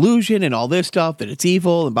its collusion and all this stuff, that it's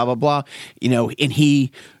evil and blah, blah, blah, and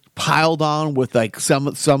he piled on with some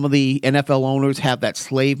of the NFL owners have that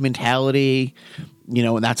slave mentality,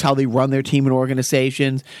 and that's how they run their team and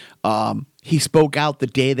organizations. He spoke out the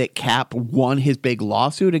day that Cap won his big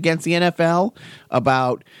lawsuit against the NFL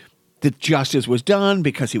about that justice was done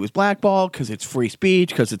because he was blackballed, because it's free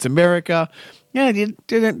speech, because it's America. Yeah, it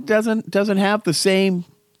doesn't have the same.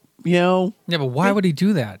 Yeah, but why would he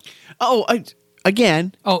do that?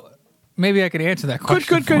 Again. Oh, maybe I could answer that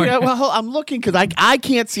question. Good. Well, I'm looking because I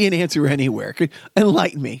can't see an answer anywhere. Could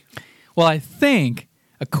enlighten me. Well, I think,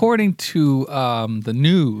 according to the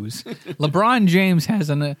news, LeBron James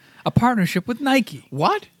has a partnership with Nike.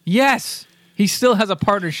 What? Yes. He still has a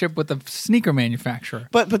partnership with a sneaker manufacturer.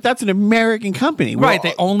 But that's an American company. Right,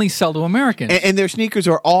 they only sell to Americans. And their sneakers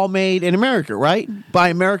are all made in America, right? By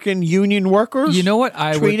American union workers? You know what?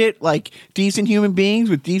 Treated like decent human beings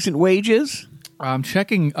with decent wages? I'm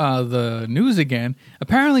checking the news again.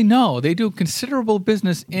 Apparently, no. They do considerable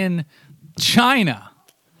business in China.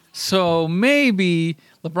 So maybe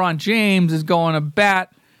LeBron James is going to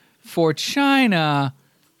bat for China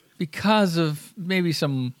because of maybe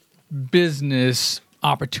some business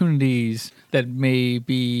opportunities that may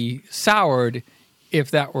be soured if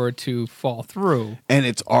that were to fall through. And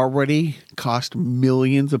it's already cost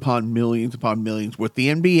millions upon millions upon millions with the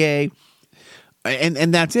NBA.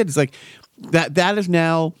 And that's it. It's like that is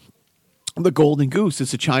now the golden goose.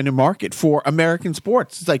 It's a China market for American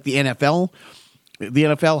sports. It's like the NFL. The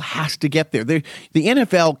NFL has to get there. The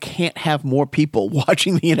NFL can't have more people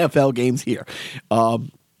watching the NFL games here.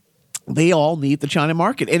 They all need the China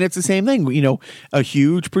market. And it's the same thing. You know, a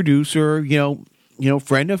huge producer,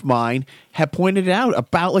 friend of mine had pointed out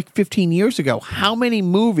about like 15 years ago how many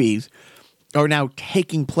movies are now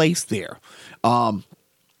taking place there. It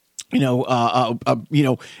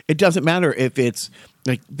doesn't matter if it's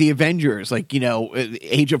like the Avengers, like,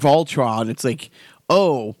 Age of Ultron. It's like,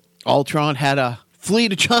 oh, Ultron had a flee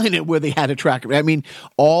to China where they had a track. I mean,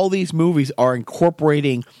 all these movies are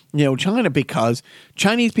incorporating, China because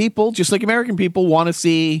Chinese people, just like American people, want to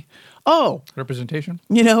see, representation.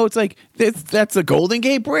 It's like that's the Golden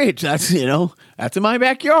Gate Bridge. That's that's in my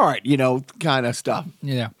backyard. Kind of stuff.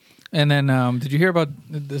 Yeah. And then did you hear about?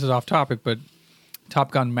 This is off topic, but Top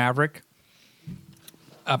Gun Maverick.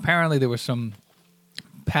 Apparently, there were some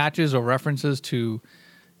patches or references to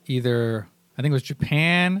either I think it was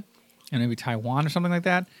Japan and maybe Taiwan or something like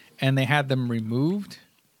that, and they had them removed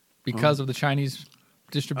because of the Chinese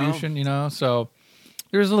distribution. So.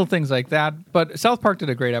 There's little things like that, but South Park did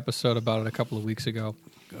a great episode about it a couple of weeks ago.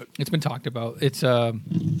 Good. It's been talked about. It's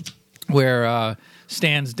where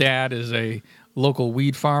Stan's dad is a local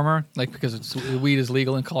weed farmer, like because weed is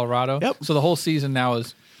legal in Colorado. Yep. So the whole season now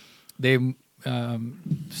is they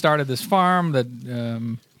started this farm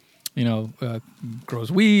that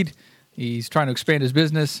grows weed. He's trying to expand his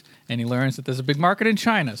business, and he learns that there's a big market in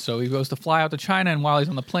China. So he goes to fly out to China, and while he's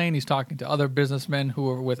on the plane, he's talking to other businessmen who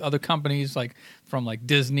are with other companies, from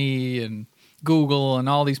Disney and Google, and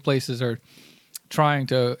all these places are trying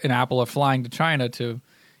to, and Apple are flying to China to,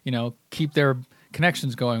 keep their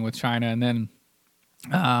connections going with China. And then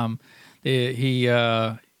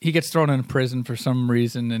he gets thrown in prison for some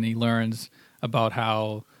reason, and he learns about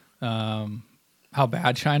how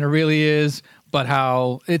bad China really is. But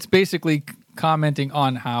how it's basically commenting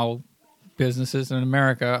on how businesses in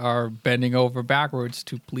America are bending over backwards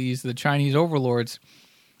to please the Chinese overlords,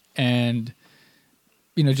 and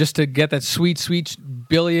just to get that sweet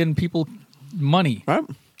billion people money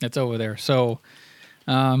that's over there. So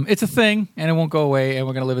it's a thing, and it won't go away, and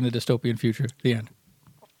we're going to live in a dystopian future. The end.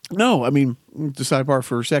 No, I mean, the sidebar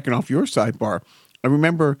for a second off your sidebar. I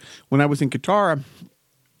remember when I was in Qatar.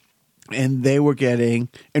 And they were getting,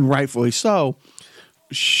 and rightfully so,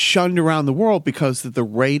 shunned around the world because of the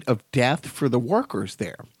rate of death for the workers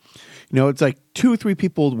there. It's like 2 or 3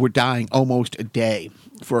 people were dying almost a day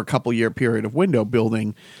for a couple-year period of window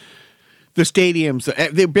building the stadiums.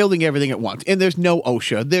 They're building everything at once. And there's no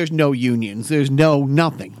OSHA. There's no unions. There's no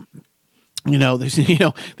nothing.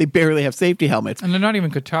 They barely have safety helmets. And they're not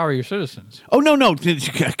even Qatari citizens. Oh, no.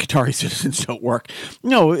 Qatari citizens don't work.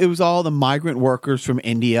 No, it was all the migrant workers from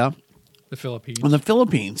India. The Philippines. On the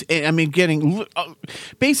Philippines. I mean,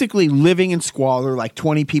 basically living in squalor, like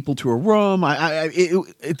 20 people to a room.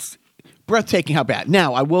 It's breathtaking how bad.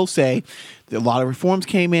 Now, I will say that a lot of reforms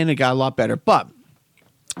came in and got a lot better. But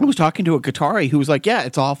I was talking to a Qatari who was like, yeah,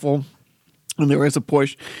 it's awful. And there is a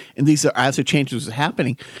push. And these are as the changes are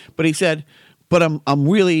happening. But he said, but I'm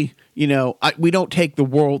really, we don't take the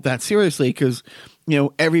world that seriously because,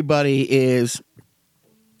 everybody is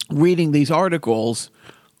reading these articles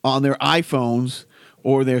on their iPhones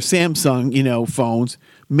or their Samsung, phones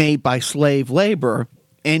made by slave labor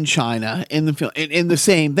in China in the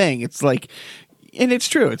same thing. It's like, and it's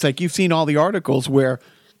true. It's like you've seen all the articles where,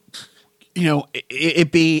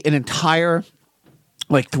 it be an entire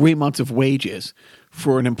 3 months of wages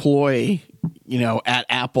for an employee, at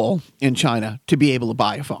Apple in China to be able to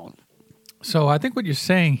buy a phone. So I think what you're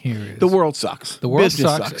saying here is the world sucks. The world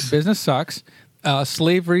sucks. Business sucks.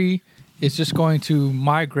 Slavery is just going to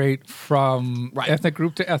migrate from ethnic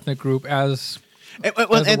group to ethnic group as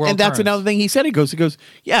and that's another thing he said. He goes,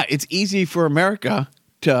 yeah, it's easy for America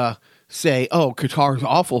to say, oh, Qatar is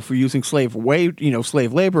awful for using slave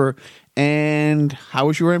labor. And how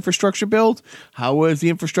was your infrastructure built? How was the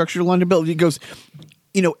infrastructure of London built? He goes,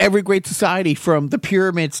 every great society from the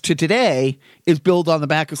pyramids to today is built on the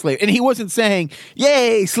back of slavery. And he wasn't saying,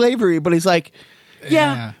 yay, slavery, but he's like,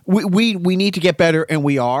 yeah. we need to get better, and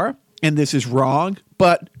we are. And this is wrong,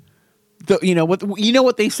 but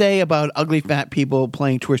what they say about ugly fat people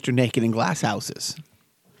playing Twister naked in glass houses.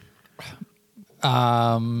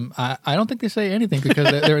 I don't think they say anything because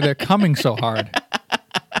they're coming so hard.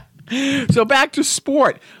 So back to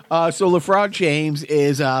sport. So LeBron James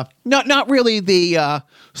is not really the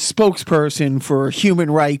spokesperson for human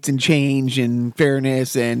rights and change and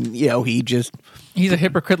fairness, and He's a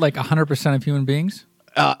hypocrite like 100% of human beings.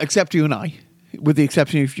 Except you and I, with the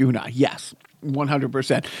exception of you and I. Yes,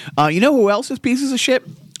 100%. You know who else is pieces of shit?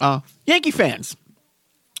 Yankee fans.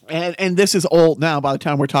 And this is old now by the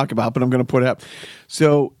time we're talking about, but I'm going to put it up.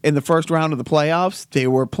 So in the first round of the playoffs, they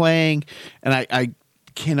were playing, and I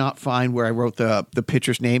cannot find where I wrote the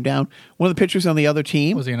pitcher's name down. One of the pitchers on the other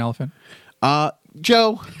team. Was he an elephant?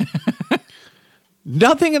 Joe,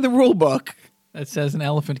 nothing in the rule book That says an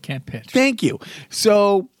elephant can't pitch. Thank you.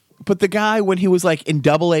 So, but the guy, when he was like in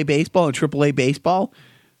AA baseball and AAA baseball,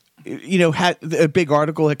 had a big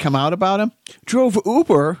article that come out about him, drove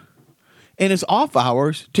Uber in his off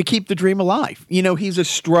hours to keep the dream alive. He's a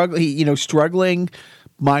struggling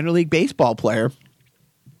minor league baseball player.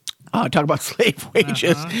 Talk about slave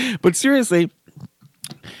wages. But seriously,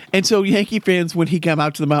 and so Yankee fans, when he came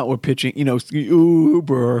out to the mountain with pitching,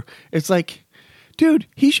 Uber, it's like, dude,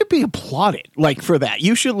 he should be applauded for that.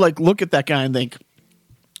 You should look at that guy and think,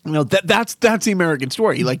 that's the American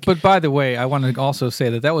story. But by the way, I want to also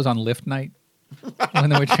say that was on Lift Night when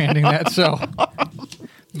they were chanting that. So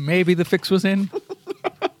maybe the fix was in.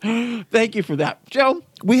 Thank you for that, Joe.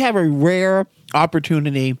 We have a rare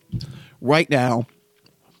opportunity right now.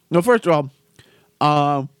 No, first of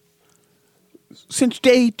all, since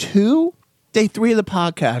day 3 of the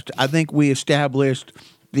podcast, I think we established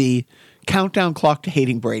the countdown clock to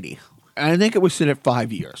hating Brady. And I think it was set at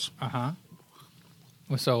 5 years.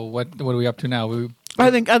 So what are we up to now?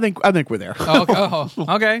 I think we're there.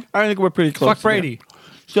 Okay. I think we're pretty close. Fuck Brady. There.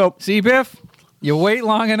 So see, Biff, you wait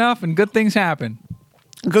long enough and good things happen.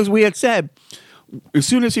 Because we had said, as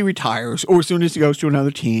soon as he retires or as soon as he goes to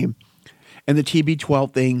another team, and the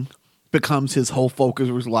TB12 thing becomes his whole focus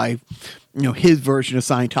of his life, his version of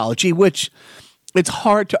Scientology, which it's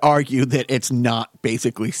hard to argue that it's not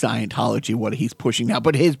basically Scientology, what he's pushing now,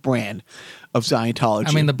 but his brand of Scientology.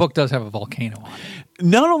 I mean, the book does have a volcano on it.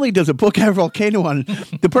 Not only does a book have a volcano on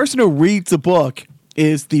it, the person who reads the book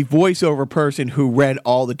is the voiceover person who read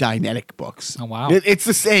all the Dianetic books. Oh, wow. It's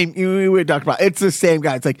the same. We talked about it's the same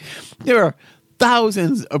guy. It's like there are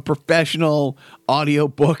thousands of professional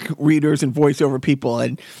audiobook readers and voiceover people,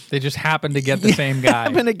 and they just happen to get the same guy.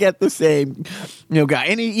 Happen to get the same, guy.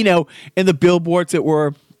 And he, in the billboards that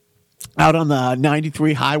were out on the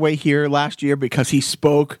 93 highway here last year, because he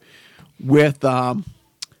spoke with who's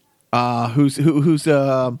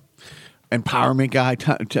empowerment guy.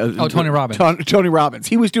 Tony Robbins. Tony Robbins.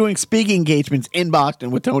 He was doing speaking engagements in Boston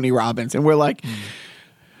with Tony Robbins, and we're like.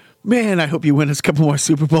 Man, I hope you win us a couple more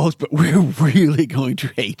Super Bowls, but we're really going to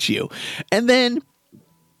hate you. And then,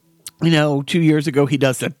 2 years ago, he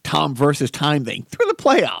does the Tom versus Time thing through the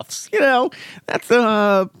playoffs. That's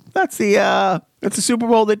a Super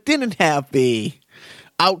Bowl that didn't have the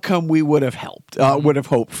outcome we would have hoped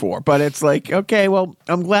for. But it's like, okay, well,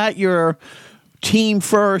 I'm glad you're team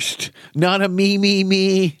first, not a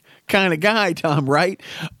me kind of guy, Tom, right?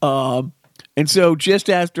 And so just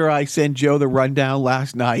after I sent Joe the rundown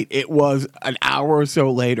last night, it was an hour or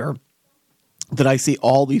so later that I see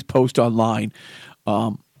all these posts online.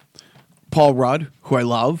 Paul Rudd, who I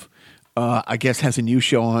love, I guess has a new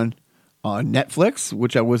show on Netflix,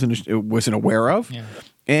 which I wasn't aware of. Yeah.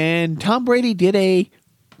 And Tom Brady did a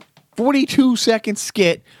 42-second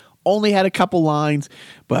skit, only had a couple lines,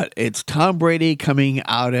 but it's Tom Brady coming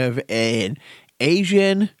out of an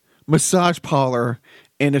Asian massage parlor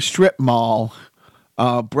in a strip mall,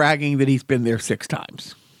 bragging that he's been there 6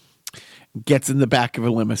 times. Gets in the back of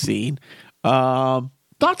a limousine. Thoughts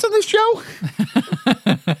on this show?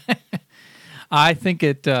 I think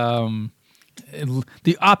the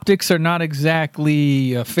optics are not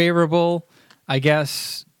exactly favorable. I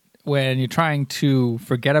guess when you're trying to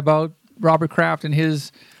forget about Robert Kraft and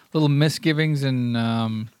his little misgivings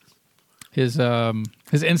and his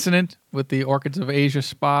incident with the Orchids of Asia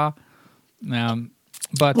spa.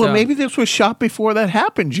 But maybe this was shot before that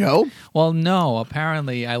happened, Joe. Well, no.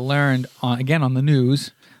 Apparently, I learned again on the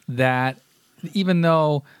news that even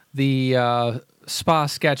though the spa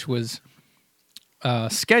sketch was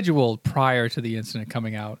scheduled prior to the incident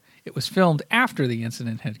coming out, it was filmed after the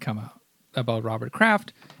incident had come out about Robert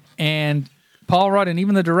Kraft and Paul Rudd, and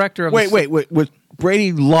even the director of wait, was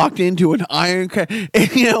Brady locked into an ironclad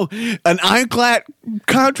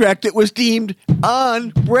contract that was deemed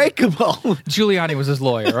unbreakable? Giuliani was his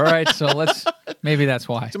lawyer, all right? So maybe that's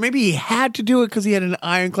why. So maybe he had to do it because he had an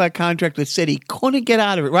ironclad contract that said he couldn't get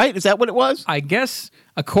out of it, right? Is that what it was? I guess,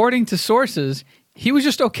 according to sources, he was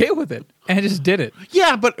just okay with it and just did it.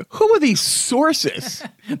 Yeah, but who are these sources?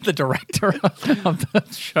 The director of the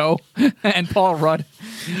show and Paul Rudd.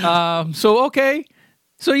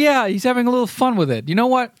 So yeah, he's having a little fun with it. You know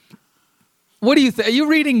what? What do you think? Are you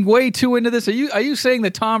reading way too into this? Are you saying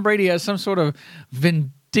that Tom Brady has some sort of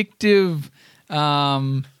vindictive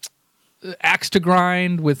axe to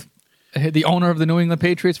grind with the owner of the New England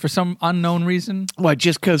Patriots for some unknown reason? Well,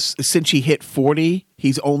 just because since he hit 40,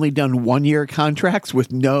 he's only done 1-year contracts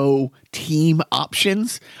with no team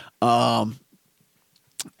options.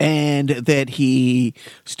 And that he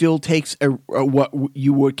still takes what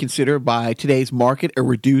you would consider by today's market a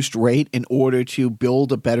reduced rate in order to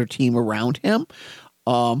build a better team around him.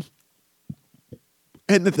 And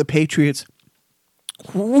that the Patriots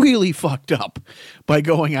really fucked up by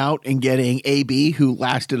going out and getting AB, who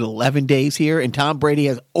lasted 11 days here. And Tom Brady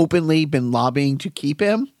has openly been lobbying to keep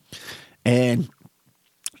him. And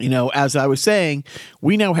as I was saying,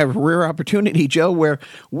 we now have a rare opportunity, Joe, where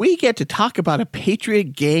we get to talk about a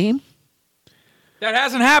Patriot game. That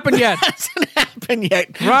hasn't happened yet.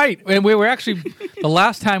 Right. And we were actually, the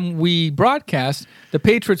last time we broadcast, the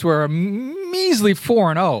Patriots were a measly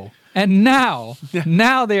 4-0. And now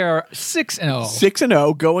they are 6-0.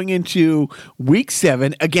 6-0 going into week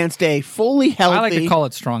 7 against a fully healthy. I like to call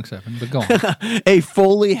it strong 7, but go on. A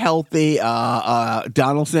fully healthy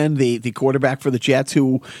Donaldson, the quarterback for the Jets,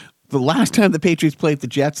 who the last time the Patriots played the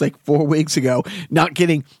Jets, like 4 weeks ago, not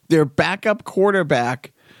getting their backup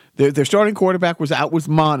quarterback. Their starting quarterback was out with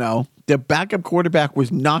mono. Their backup quarterback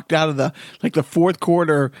was knocked out of the fourth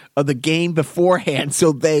quarter of the game beforehand.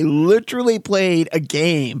 So they literally played a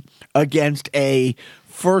game against a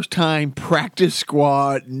first-time practice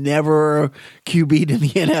squad, never QB'd in the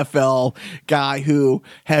NFL guy who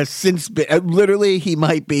has since been literally he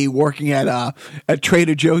might be working at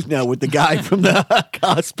Trader Joe's now with the guy from the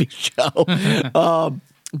Cosby Show.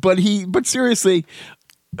 But seriously,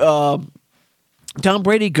 Tom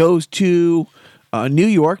Brady goes to New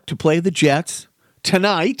York to play the Jets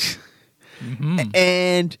tonight,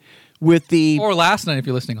 and with the or last night if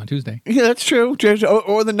you're listening on Tuesday. Yeah, that's true.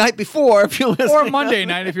 Or the night before if you're listening, or Monday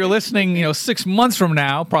night if you're listening. 6 months from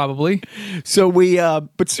now, probably. So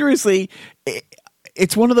but seriously,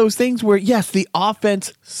 it's one of those things where yes, the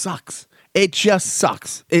offense sucks. It just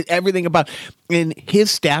sucks. Everything about and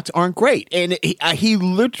his stats aren't great. And he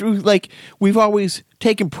literally, we've always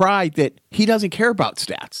taken pride that he doesn't care about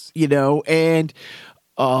stats, and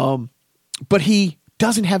but he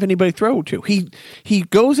doesn't have anybody to throw to. He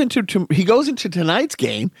goes into tonight's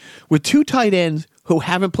game with 2 tight ends who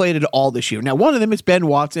haven't played at all this year. Now, one of them is Ben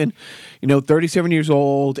Watson, 37 years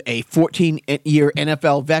old, a 14-year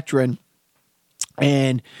NFL veteran.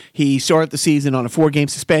 And he started the season on a 4-game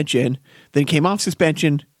suspension, then came off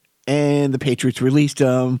suspension, and the Patriots released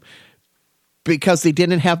him because they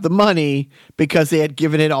didn't have the money because they had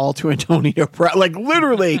given it all to Antonio Brown.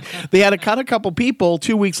 Literally, they had to cut a couple people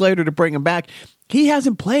 2 weeks later to bring him back. He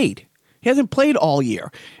hasn't played. He hasn't played all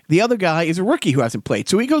year. The other guy is a rookie who hasn't played.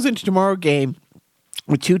 So he goes into tomorrow's game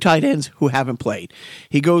with 2 tight ends who haven't played.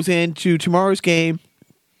 He goes into tomorrow's game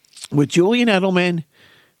with Julian Edelman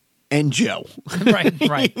and Joe.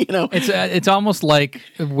 Right. It's almost like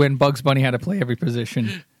when Bugs Bunny had to play every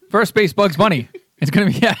position. First base, Bugs Bunny. It's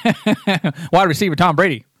going to be wide receiver, Tom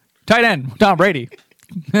Brady. Tight end, Tom Brady.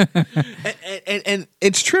 and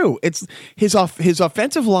it's true. It's his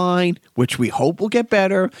offensive line, which we hope will get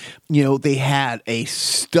better. They had a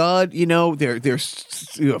stud. Their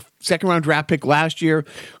second round draft pick last year,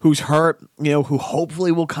 who's hurt. Who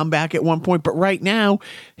hopefully will come back at one point. But right now,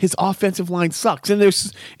 his offensive line sucks, and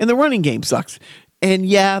the running game sucks. And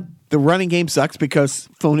yeah, the running game sucks because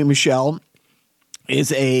Phony Michel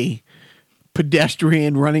is a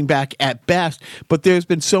pedestrian running back at best. But there's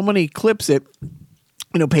been so many clips that.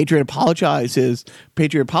 Patriot Apologizes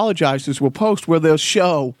will post where they'll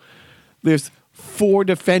show there's 4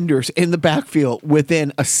 defenders in the backfield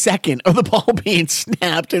within a second of the ball being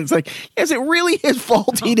snapped. And it's is it really his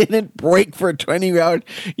fault he didn't break for a 20-yard,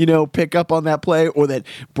 pick up on that play, or that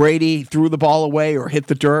Brady threw the ball away or hit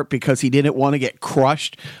the dirt because he didn't want to get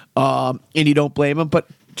crushed? And you don't blame him. But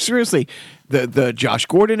seriously, the Josh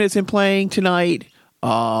Gordon isn't playing tonight.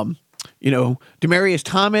 Demaryius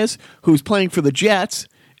Thomas, who's playing for the Jets,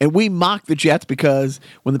 and we mocked the Jets because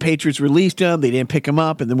when the Patriots released him, they didn't pick him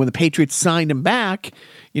up, and then when the Patriots signed him back,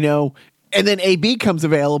 and then AB comes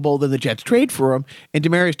available, then the Jets trade for him, and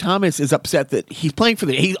Demaryius Thomas is upset that he's playing for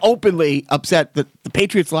he's openly upset that the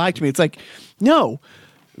Patriots lied to me. It's no,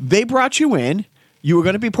 they brought you in, you were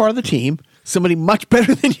going to be part of the team. Somebody much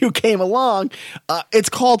better than you came along. It's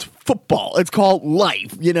called football. It's called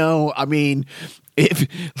life.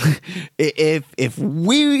 if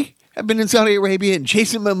we have been in Saudi Arabia and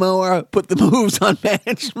Jason Momoa put the moves on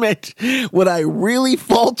management, would I really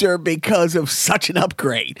falter because of such an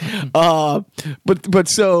upgrade? But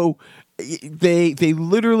so they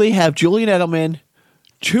literally have Julian Edelman,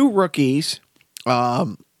 2 rookies,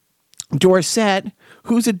 Dorsett,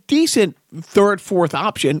 who's a decent third, fourth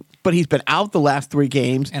option, but he's been out the last 3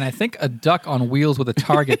 games. And I think a duck on wheels with a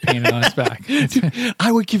target painted on its back.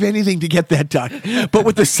 I would give anything to get that duck, but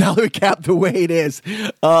with the salary cap the way it is.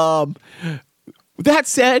 That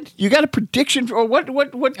said, you got a prediction for what?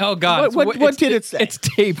 Oh God! What did it say? It's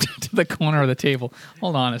taped to the corner of the table.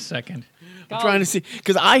 Hold on a second. I'm trying to see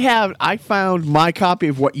because I found my copy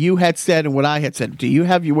of what you had said and what I had said. Do you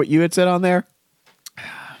have what you had said on there?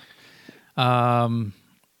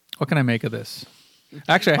 What can I make of this?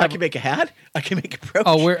 Actually, I can make a hat. I can make a brooch.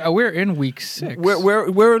 Oh, we're in week 6.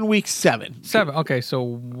 We're in week 7. 7. Okay, so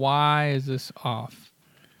why is this off?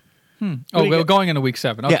 Oh, we're going into week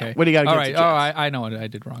 7. Okay. Yeah, what do you got All against right. the Jets? I know what I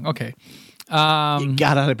did wrong. Okay. You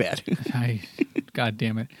got out of bed. God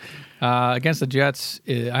damn it. Against the Jets,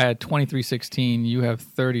 I had 23-16. You have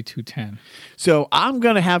 32-10. So I'm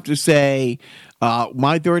going to have to say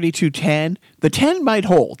my 32-10. The 10 might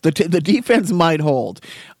hold. The defense might hold.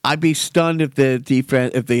 I'd be stunned if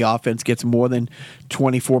the offense gets more than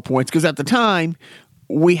 24 points because at the time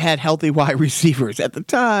we had healthy wide receivers. At the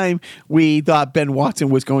time we thought Ben Watson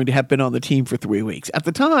was going to have been on the team for 3 weeks. At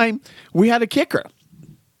the time we had a kicker.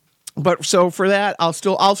 But so for that, I'll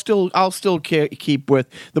still keep with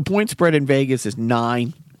the point spread in Vegas is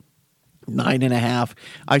 9.5.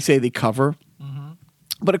 I say they cover. Mm-hmm.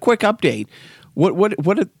 But a quick update: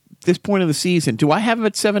 what at this point of the season? Do I have it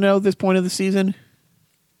at 7-0 at this point of the season?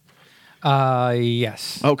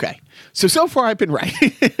 Yes. Okay. So far I've been right.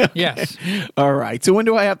 Yes. All right. So when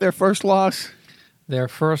do I have their first loss? Their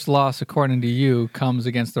first loss, according to you, comes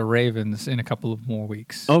against the Ravens in a couple of more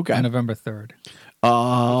weeks. Okay. On November 3rd.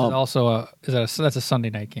 Also, that's a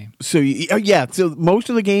Sunday night game. So yeah, so most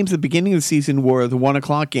of the games at the beginning of the season were the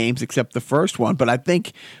 1:00 games, except the first one. But I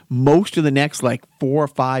think most of the next 5 or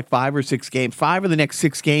 6 games, 5 of the next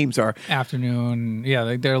 6 games are afternoon.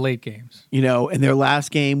 Yeah, they're late games. And their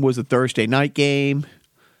last game was a Thursday night game.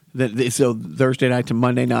 So Thursday night to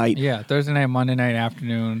Monday night. Yeah, Thursday night, Monday night,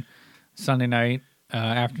 afternoon, Sunday night,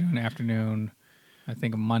 afternoon. I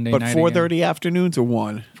think Monday night. But 4:30 afternoons or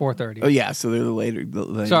 1? 4:30. Oh yeah, so they're the later.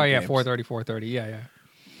 Sorry, games. yeah, 4:30. Yeah.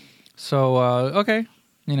 So okay,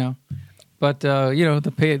 but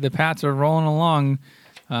the Pats are rolling along.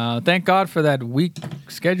 Thank God for that weak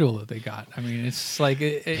schedule that they got. I mean, it's like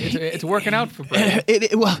it's working out for Brady.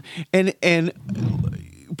 And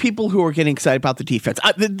people who are getting excited about the defense.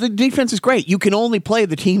 The defense is great. You can only play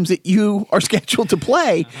the teams that you are scheduled to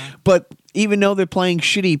play, but even though they're playing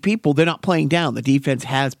shitty people, they're not playing down. The defense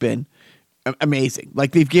has been amazing.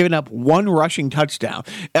 Like they've given up 1 rushing touchdown.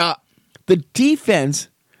 The defense,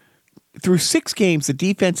 through 6 games, the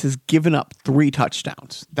defense has given up 3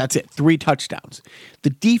 touchdowns. That's it, 3 touchdowns.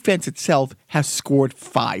 The defense itself has scored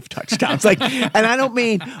 5 touchdowns. And I don't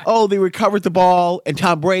mean, they recovered the ball and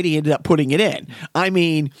Tom Brady ended up putting it in. I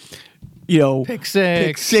mean, pick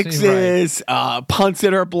sixes, right. Punts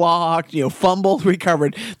that are blocked, fumbles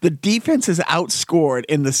recovered. The defense has outscored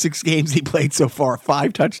in the 6 games he played so far,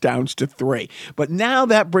 5 touchdowns to 3. But now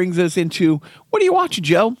that brings us into, what are you watching,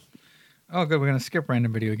 Joe? Oh, good. We're going to skip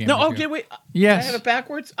random video games. No, okay, wait. Yes. I have it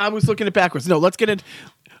backwards? I was looking at backwards. No, let's get into...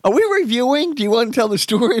 Are we reviewing? Do you want to tell the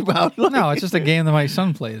story about... No, it's just a game that my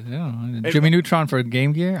son played. Jimmy Neutron for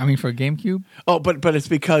Game Gear. I mean, for GameCube. Oh, but it's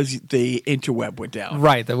because the interweb went down.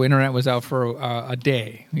 Right. The internet was out for a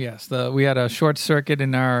day. Yes. We had a short circuit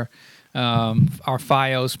in our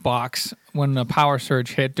FiOS box when the power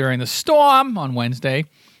surge hit during the storm on Wednesday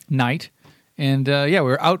night. And, we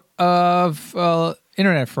were out of...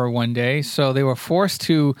 internet for one day, so they were forced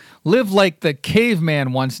to live like the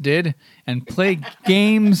caveman once did and play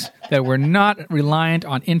games that were not reliant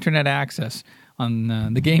on internet access on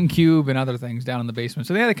the GameCube and other things down in the basement.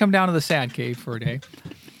 So they had to come down to the sad cave for a day.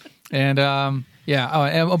 And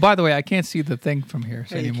by the way, I can't see the thing from here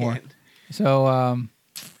anymore. So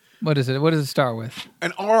what is it? What does it start with?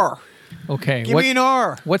 An R. Okay. Give me an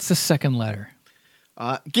R. What's the second letter?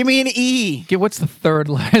 Give me an E. What's the third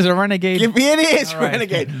letter? Is it Renegade? Give me an E. It's All right.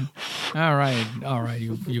 Renegade. All right.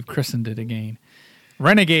 You've christened it again.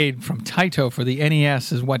 Renegade from Taito for the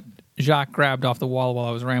NES is what Jacques grabbed off the wall while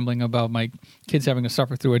I was rambling about my kids having to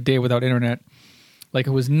suffer through a day without internet, like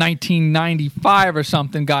it was 1995 or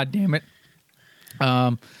something. God damn it!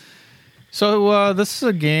 So this is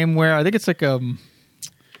a game where I think it's like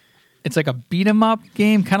It's like a beat 'em up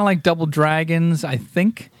game, kind of like Double Dragons, I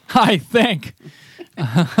think.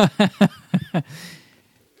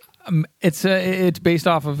 It's based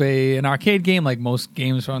off of an arcade game, like most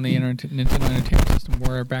games on the Nintendo Entertainment System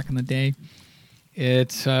were back in the day.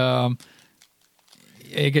 It's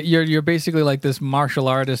you're basically like this martial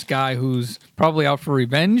artist guy who's probably out for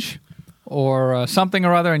revenge or something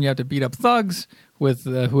or other, and you have to beat up thugs with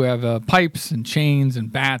who have pipes and chains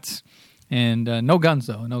and bats, and no guns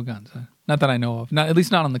though, no guns. Not that I know of. Not at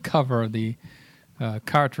least not on the cover of the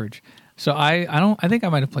cartridge. So I think I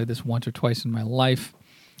might have played this once or twice in my life.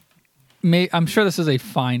 I'm sure this is a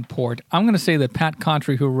fine port. I'm going to say that Pat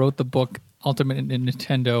Contry, who wrote the book Ultimate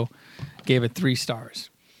Nintendo, gave it 3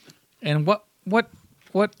 stars. And what?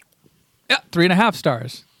 Yeah, 3.5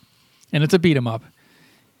 stars. And it's a beat 'em up.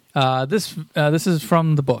 This is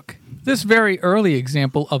from the book. This very early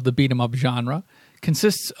example of the beat 'em up genre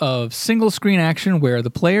consists of single screen action where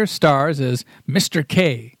the player stars as Mr.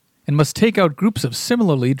 K and must take out groups of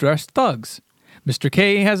similarly dressed thugs. Mr.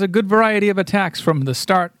 K has a good variety of attacks from the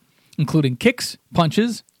start, including kicks,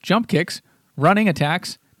 punches, jump kicks, running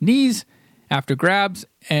attacks, knees after grabs,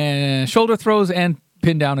 and shoulder throws, and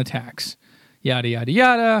pin down attacks. Yada, yada,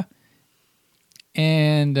 yada.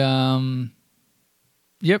 And,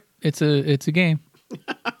 yep, it's a game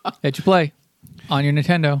that you play on your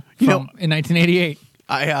Nintendo in 1988.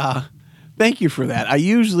 Thank you for that. I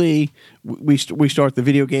usually, we start the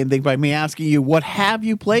video game thing by me asking you, what have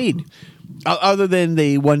you played? Other than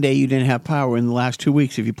the one day you didn't have power in the last 2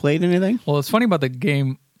 weeks, have you played anything? Well, it's funny about the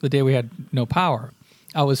game, the day we had no power.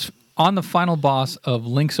 I was on the final boss of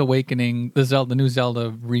Link's Awakening, the new Zelda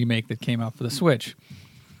remake that came out for the Switch.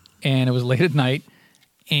 And it was late at night,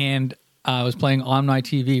 and I was playing on my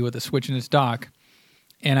TV with the Switch in its dock,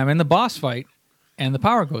 and I'm in the boss fight, and the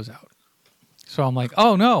power goes out. So I'm like,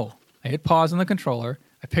 oh no. I hit pause on the controller.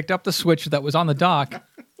 I picked up the Switch that was on the dock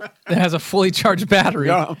that has a fully charged battery,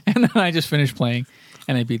 and then I just finished playing,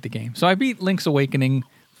 and I beat the game. So I beat Link's Awakening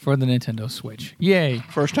for the Nintendo Switch. Yay.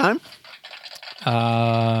 First time?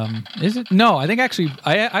 Is it? No, I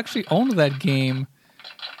actually owned that game.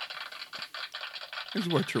 Here's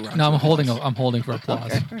what you're No, I'm holding for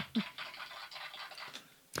applause. Okay.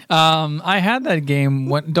 I had that game.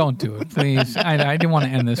 Don't do it, please. I didn't want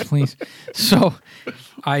to end this, please. So,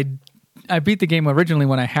 I beat the game originally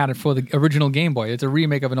when I had it for the original Game Boy. It's a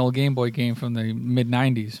remake of an old Game Boy game from the mid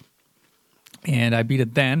 '90s, and I beat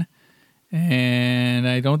it then. And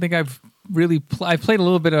I don't think I've really. I played a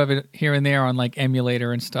little bit of it here and there on like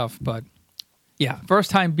emulator and stuff, but yeah,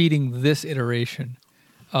 first time beating this iteration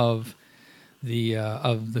of the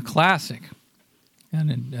classic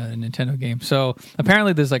Nintendo game. So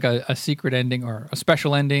apparently there's like a secret ending or a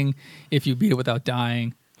special ending if you beat it without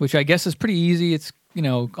dying, which I guess is pretty easy. It's,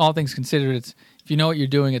 all things considered, it's if you know what you're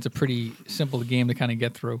doing, it's a pretty simple game to kind of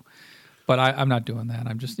get through. But I'm not doing that.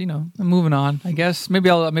 I'm just, I'm moving on. I guess maybe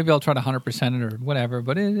I'll try to 100% it or whatever.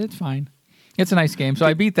 But it's fine. It's a nice game. So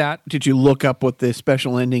I beat that. Did you look up what the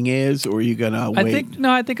special ending is, or are you gonna wait?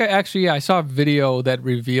 I think I saw a video that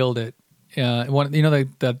revealed it.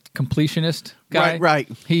 The completionist guy, right?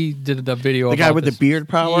 He did the video. The guy with the beard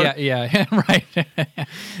power. Yeah, right.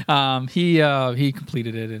 He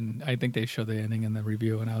completed it, and I think they showed the ending in the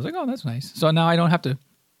review, and I was like, oh, that's nice. So now I don't have to,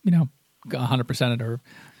 100% it or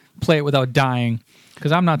play it without dying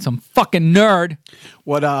because I'm not some fucking nerd.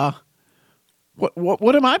 What am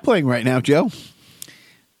I playing right now, Joe?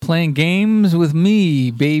 Playing games with me,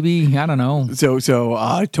 baby. I don't know. So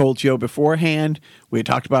I told Joe beforehand. We had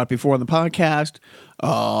talked about it before on the podcast.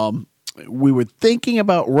 We were thinking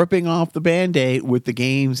about ripping off the Band-Aid with the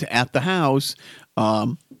games at the house.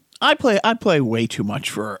 I play way too much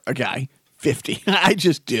for a guy 50. I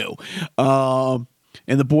just do.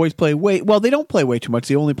 And the boys play they don't play way too much.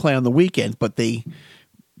 They only play on the weekends, but they,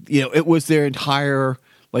 it was their entire,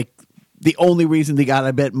 the only reason they got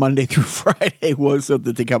out of bed Monday through Friday was so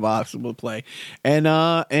that they come off and we'll play.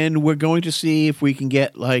 And we're going to see if we can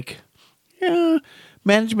get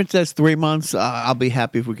management says 3 months. I'll be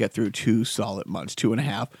happy if we get through 2 solid months,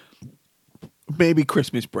 2.5. Maybe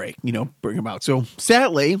Christmas break, bring them out. So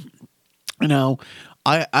sadly,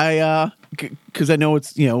 I because I know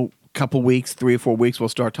it's, couple weeks, 3 or 4 weeks, we'll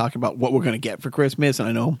start talking about what we're going to get for Christmas. And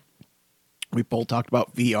I know we both talked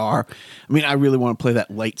about VR. I mean, I really want to play that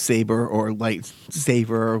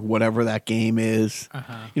Lightsaber, whatever that game is.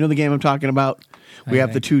 Uh-huh. You know the game I'm talking about? We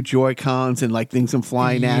have the 2 Joy-Cons and things are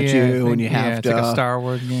flying at you, and you have to. It's like a Star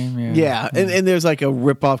Wars game. Yeah. And there's like a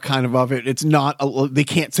ripoff kind of it. It's not. They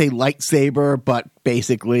can't say lightsaber, but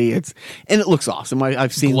basically. And it looks awesome.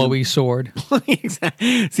 I've seen Glowy sword.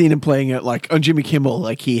 seen him playing it like on Jimmy Kimmel,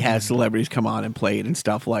 like he has celebrities come on and play it and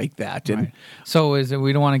stuff like that. And Right. So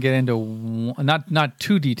we don't want to get into not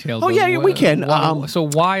too detailed. oh but yeah, we can. So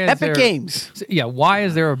why is Epic there Games? Yeah, why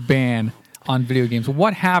is there a ban on video games?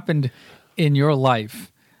 What happened in your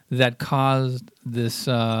life that caused this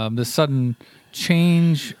sudden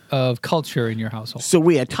change of culture in your household? So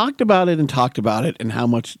we had talked about it and how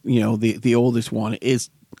much, the oldest one is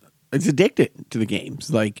addicted to the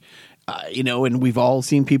games. Like, and we've all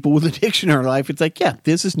seen people with addiction in our life. It's like, yeah,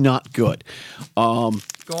 this is not good.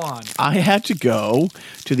 Go on. I had to go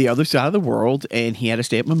to the other side of the world, and he had to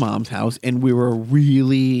stay at my mom's house, and we were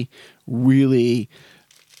really, really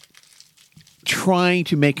trying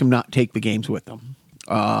to make him not take the games with him.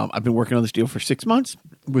 I've been working on this deal for 6 months.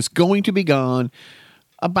 Was going to be gone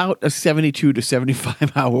about a 72 to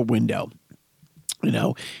 75 hour window.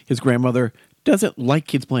 His grandmother doesn't like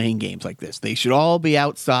kids playing games like this. They should all be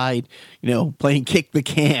outside, playing kick the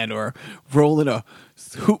can or rolling a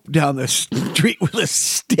hoop down the street with a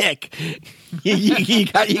stick. you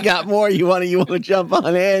got more. You want to jump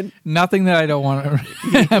on in? Nothing that I don't want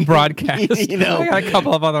to broadcast. I got a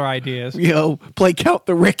couple of other ideas. Play Count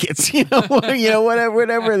the Rickets.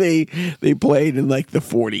 Whatever they played in like the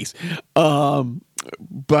 40s.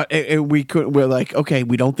 But we couldn't. We're like, okay,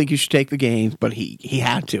 we don't think you should take the games, but he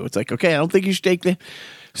had to. It's like, okay, I don't think you should take the.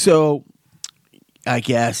 So I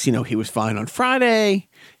guess he was fine on Friday.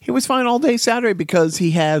 He was fine all day Saturday because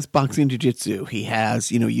he has boxing, jiu-jitsu. He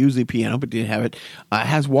has usually piano, but didn't have it.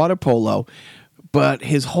 Has water polo. But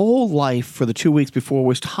his whole life for the 2 weeks before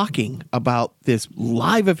was talking about this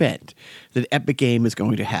live event that Epic Game is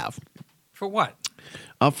going to have. For what?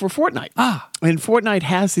 For Fortnite. And Fortnite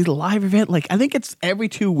has these live event, like I think it's every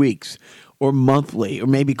 2 weeks or monthly or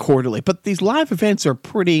maybe quarterly. But these live events are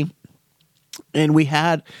pretty. And we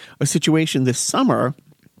had a situation this summer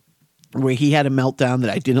where he had a meltdown that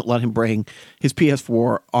I didn't let him bring his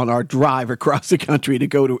PS4 on our drive across the country to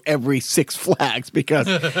go to every Six Flags because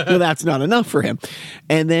that's not enough for him.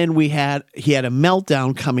 And then he had a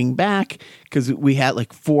meltdown coming back because we had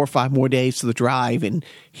like 4 or 5 more days to the drive, and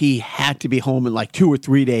he had to be home in like 2 or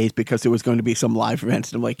 3 days because there was going to be some live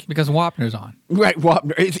events. And I'm like, because Wapner's on, right?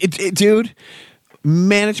 Wapner, dude.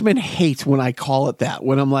 Management hates when I call it that.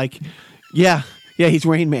 When I'm like, yeah, he's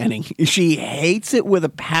Rain Manning. She hates it with a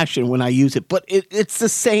passion when I use it, but it's the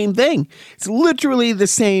same thing. It's literally the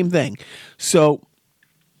same thing. So,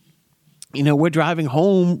 we're driving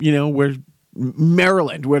home, we're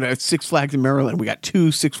Maryland. We're at Six Flags in Maryland. We got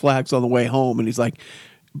 2 Six Flags on the way home, and he's like,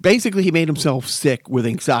 basically he made himself sick with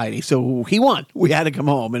anxiety. So he won. We had to come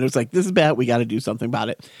home, and it was like, this is bad. We got to do something about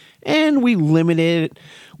it. And we limited it.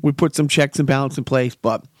 We put some checks and balance in place,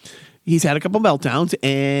 but he's had a couple meltdowns,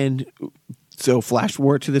 and so flash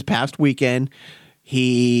forward to this past weekend,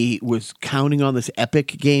 he was counting on this Epic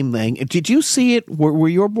Game thing. Did you see it? Were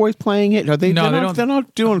your boys playing it? Are they? No, they're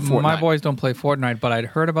not doing Fortnite. My boys don't play Fortnite, but I'd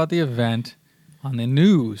heard about the event on the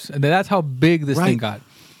news, and that's how big this thing got.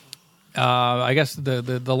 I guess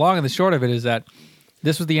the long and the short of it is that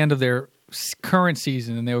this was the end of their current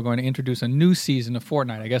season, and they were going to introduce a new season of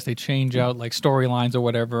Fortnite. I guess they change out like storylines or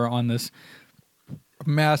whatever on this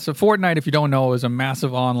massive Fortnite. If you don't know, is a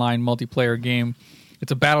massive online multiplayer game.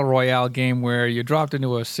 It's a battle royale game where you're dropped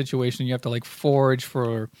into a situation you have to like forage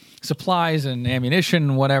for supplies and ammunition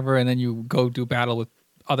and whatever, and then you go do battle with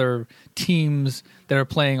other teams that are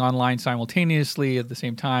playing online simultaneously at the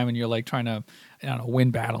same time, and you're like trying to, win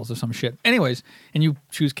battles or some shit. Anyways, and you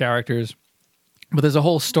choose characters, but there's a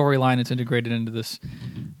whole storyline that's integrated into this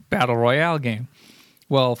battle royale game.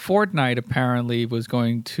 Well, Fortnite apparently was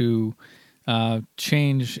going to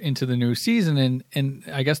change into the new season, and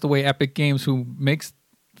I guess the way Epic Games, who makes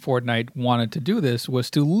Fortnite, wanted to do this was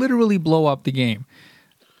to literally blow up the game.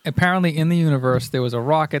 Apparently in the universe there was a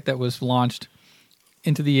rocket that was launched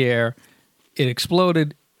into the air. It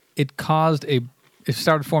exploded. It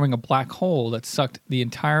started forming a black hole that sucked the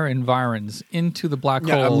entire environs into the black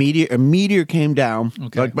hole. A meteor came down,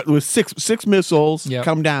 okay. But it was six missiles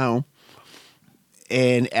come down,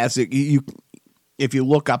 and as if you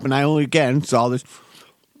look up, and I only again saw this,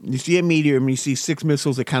 you see a meteor and you see 6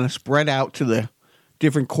 missiles that kind of spread out to the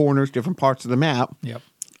different corners, different parts of the map. Yep.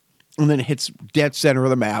 And then it hits dead center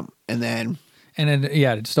of the map, and then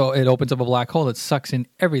it opens up a black hole that sucks in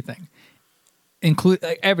everything, include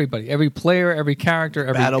everybody, every player, every character,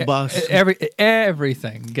 every battle bus,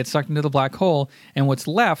 everything gets sucked into the black hole. And what's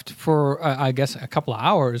left for I guess a couple of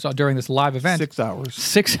hours during this live event, 6 hours,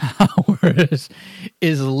 6 hours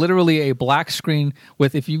is literally a black screen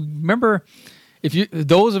with, if you remember,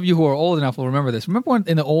 those of you who are old enough will remember this. Remember when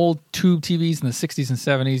in the old tube TVs in the 60s and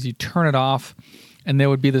 70s, you turn it off and there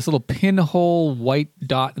would be this little pinhole white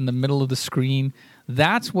dot in the middle of the screen.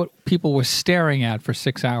 That's what people were staring at for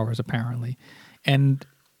 6 hours, apparently. And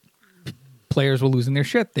players were losing their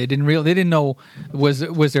shit. They didn't know, was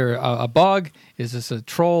there a bug? Is this a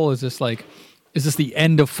troll? Is this the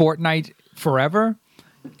end of Fortnite forever?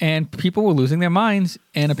 And people were losing their minds.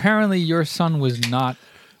 And apparently your son was not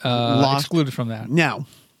excluded from that. Now,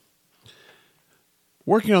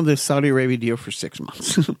 working on this Saudi Arabia deal for 6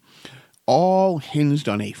 months, all hinged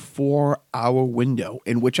on a 4-hour window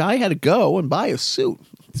in which I had to go and buy a suit.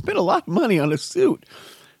 Spent a lot of money on a suit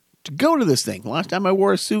to go to this thing. Last time I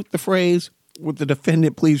wore a suit, the phrase, "Would the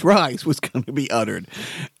defendant please rise," was going to be uttered.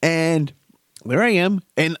 And there I am.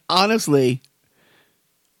 And honestly,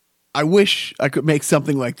 I wish I could make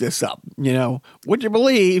something like this up. Would you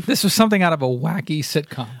believe? This was something out of a wacky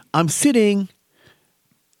sitcom. I'm sitting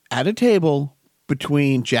at a table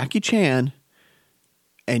between Jackie Chan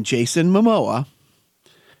and Jason Momoa,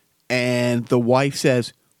 and the wife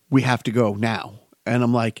says, "We have to go now." And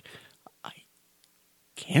I'm like, I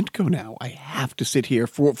can't go now. I have to sit here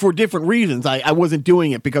for different reasons. I wasn't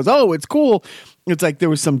doing it because, it's cool. It's like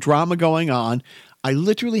there was some drama going on. I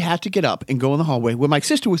literally had to get up and go in the hallway where my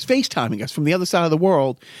sister was FaceTiming us from the other side of the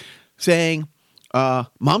world saying,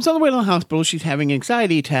 Mom's on the way to the hospital. She's having an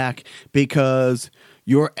anxiety attack because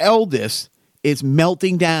your eldest is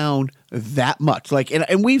melting down that much.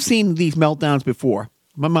 And we've seen these meltdowns before.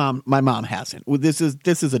 My mom hasn't. This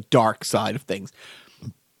is a dark side of things.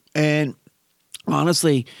 And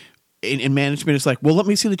honestly, in management, it's like, well, let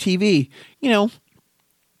me see the TV.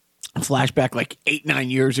 Flashback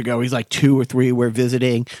 8-9 years ago. He's 2 or 3. We're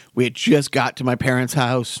visiting. We had just got to my parents'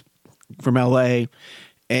 house from LA,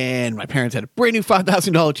 and my parents had a brand new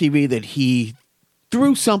 $5,000 TV that he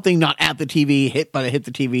threw something not at the TV, hit the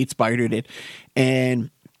TV, spidered it, and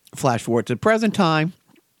flash forward to the present time.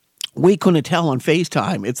 We couldn't tell on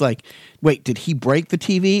FaceTime. It's like, wait, did he break the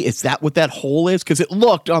TV? Is that what that hole is? Because it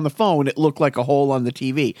looked on the phone, it looked like a hole on the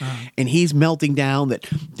TV. And he's melting down that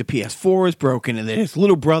the PS4 is broken and that his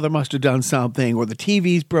little brother must have done something, or the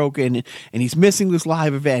TV's broken and he's missing this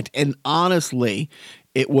live event. And honestly,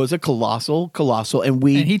 it was a colossal. And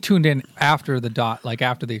he tuned in after the dot,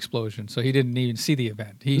 after the explosion. So he didn't even see the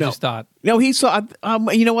event. He just thought. No, he saw,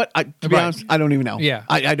 you know what? To be honest, I don't even know. Yeah.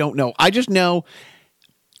 I don't know. I just know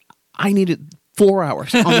I needed 4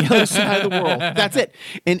 hours on the other side of the world. That's it.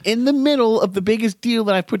 And in the middle of the biggest deal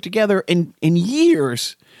that I've put together in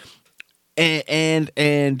years,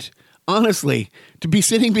 and honestly, to be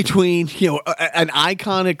sitting between an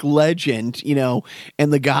iconic legend,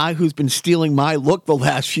 and the guy who's been stealing my look the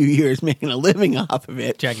last few years, making a living off of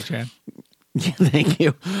it, Jackie Chan. Yeah, thank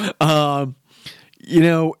you. And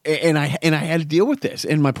I had to deal with this,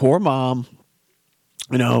 and my poor mom.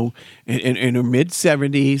 In her mid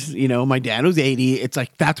 70s, my dad was 80. It's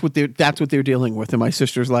like that's what they're dealing with, and my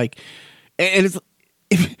sister's like, and it's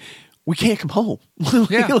we can't come home.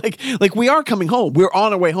 Yeah. like we are coming home. We're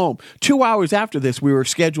on our way home. 2 hours after this, we were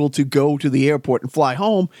scheduled to go to the airport and fly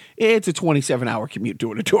home. It's a 27-hour commute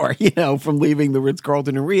door to door. From leaving the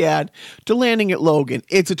Ritz-Carlton in Riyadh to landing at Logan.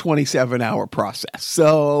 It's a 27-hour process.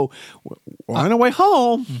 So we're on our way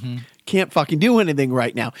home. Mm-hmm. Can't fucking do anything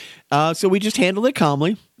right now. So we just handled it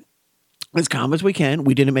calmly, as calm as we can.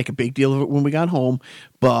 We didn't make a big deal of it when we got home,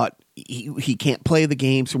 but he can't play the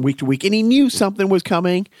games from week to week. And he knew something was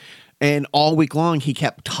coming. And all week long, he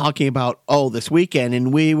kept talking about, this weekend.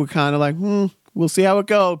 And we were kind of like, we'll see how it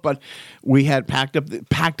goes. But we had packed up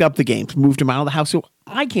the games, moved him out of the house. So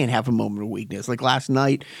I can't have a moment of weakness. Like last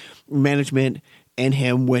night, management and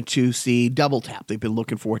him went to see Double Tap. They've been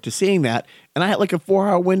looking forward to seeing that. And I had a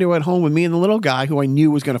 4-hour window at home with me and the little guy who I knew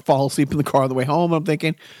was going to fall asleep in the car on the way home. And I'm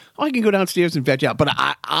thinking, I can go downstairs and veg out. But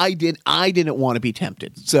I didn't want to be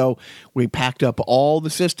tempted. So we packed up all the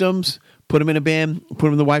systems, put them in a bin, put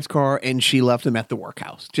them in the wife's car, and she left them at the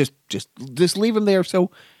workhouse. Just leave them there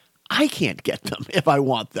so I can't get them if I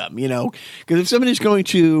want them, Because if somebody's going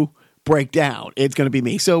to break down, it's going to be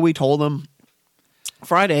me. So we told them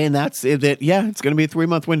Friday, and that's it. Yeah, it's going to be a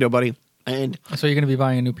 3-month window, buddy. And so you're going to be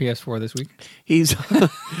buying a new PS4 this week? He's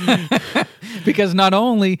because not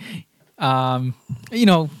only, I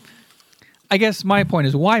guess my point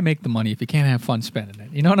is, why make the money if you can't have fun spending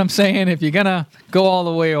it? You know what I'm saying? If you're going to go all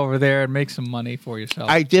the way over there and make some money for yourself.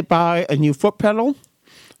 I did buy a new foot pedal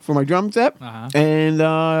for my drum set, and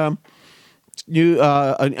a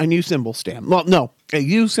new cymbal stand. Well, no, a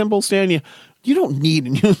used cymbal stand. You don't need a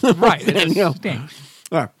new cymbal right, stand.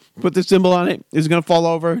 All right, put the cymbal on it. Is it going to fall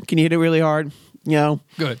over? Can you hit it really hard?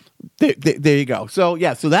 Good. There you go. So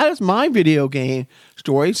yeah, so that is my video game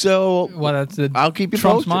story. So Well, that's I'll keep you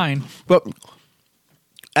Trump's posted. mine. But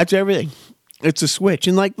that's everything. It's a Switch,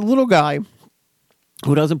 and like the little guy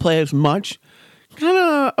who doesn't play as much, kind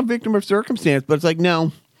of a victim of circumstance. But it's like,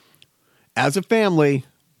 no, as a family,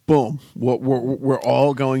 boom, we're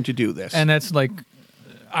all going to do this. And that's like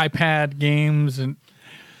iPad games and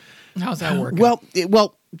how's that working?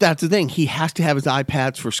 Well, that's the thing. He has to have his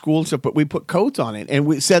iPads for school and stuff, but we put codes on it. And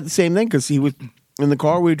we said the same thing because he was in the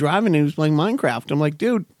car we were driving and he was playing Minecraft. I'm like,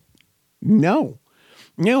 dude, no.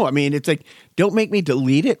 No, I mean, it's like, don't make me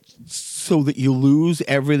delete it so that you lose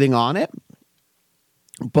everything on it.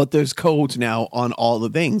 But there's codes now on all the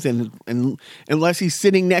things. And unless he's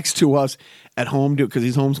sitting next to us at home because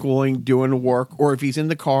he's homeschooling, doing work, or if he's in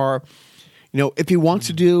the car, if he wants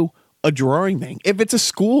to do a drawing thing, if it's a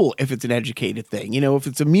school, if it's an educated thing, if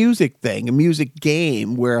it's a music thing, a music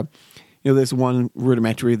game where, there's one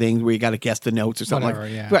rudimentary thing where you got to guess the notes or something Whatever,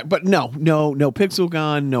 like yeah. that. But no Pixel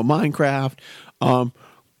Gun, no Minecraft.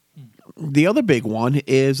 The other big one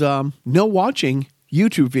is no watching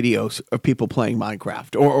YouTube videos of people playing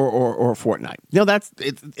Minecraft or Fortnite. No,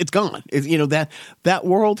 it's gone. That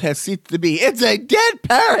world has ceased to be. It's a dead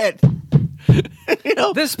parrot.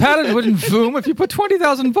 This pattern wouldn't boom if you put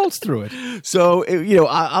 20,000 volts through it. So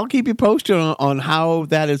I'll keep you posted on how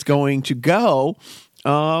that is going to go.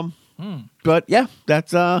 But yeah,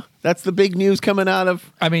 that's the big news coming out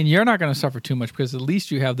of. I mean, you're not going to suffer too much because at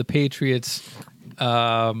least you have the Patriots,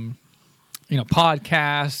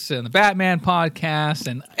 podcasts and the Batman podcast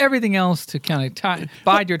and everything else to kind of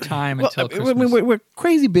bide your time until Christmas. We're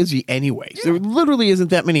crazy busy anyway. Yeah. There literally isn't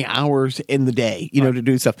that many hours in the day, to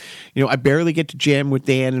do stuff. I barely get to jam with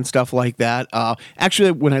Dan and stuff like that.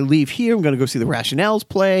 Actually, when I leave here, I'm going to go see the Rationales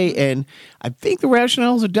play, and I think the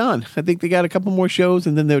Rationales are done. I think they got a couple more shows,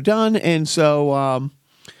 and then they're done. And so,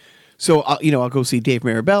 I'll go see Dave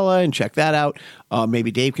Marabella and check that out.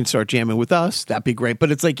 Maybe Dave can start jamming with us. That'd be great.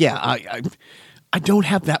 But it's like, yeah, I don't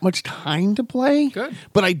have that much time to play. Good.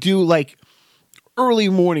 But I do like early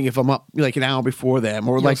morning if I'm up like an hour before them,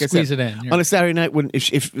 or like I said, squeeze it in. On a Saturday night when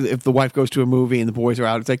if the wife goes to a movie and the boys are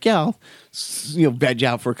out, it's like, yeah, I'll veg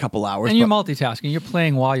out for a couple hours. And you're multitasking. You're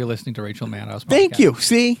playing while you're listening to Rachel Maddow's podcast. Thank you.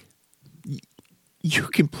 See, you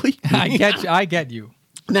complete me. I get you.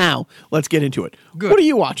 Now let's get into it. Good. What are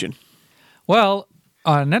you watching? Well,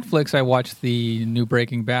 on Netflix, I watched the new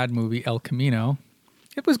Breaking Bad movie, El Camino.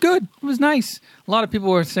 It was good. It was nice. A lot of people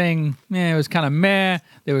were saying, it was kind of meh.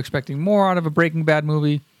 They were expecting more out of a Breaking Bad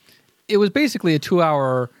movie. It was basically a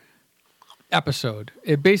 2-hour episode.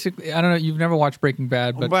 It basically, I don't know, you've never watched Breaking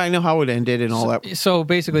Bad, but I know how it ended and all that. So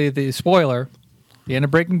basically, the spoiler, the end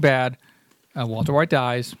of Breaking Bad, Walter White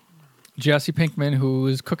dies. Jesse Pinkman, who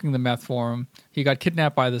is cooking the meth for him, he got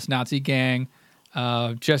kidnapped by this Nazi gang.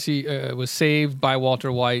 Jesse was saved by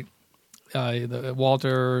Walter White.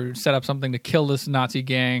 Walter set up something to kill this Nazi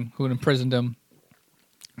gang who had imprisoned him,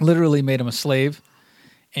 literally made him a slave,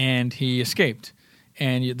 and he escaped.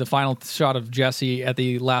 And the final shot of Jesse at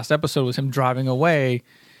the last episode was him driving away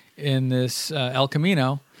in this El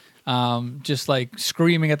Camino, just like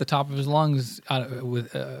screaming at the top of his lungs out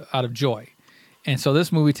of joy. And so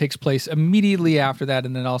this movie takes place immediately after that,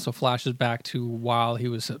 and then also flashes back to while he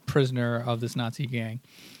was a prisoner of this Nazi gang.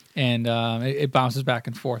 And it bounces back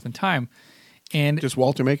and forth in time. And does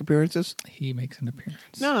Walter make appearances? He makes an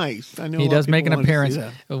appearance. Nice. I know he does make an appearance.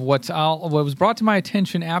 What What was brought to my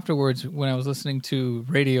attention afterwards when I was listening to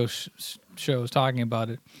radio shows talking about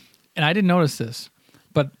it, and I didn't notice this,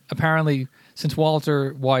 but apparently since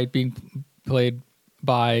Walter White being played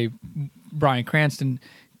by Bryan Cranston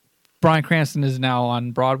is now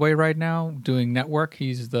on Broadway right now doing network.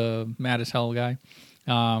 He's the mad as hell guy.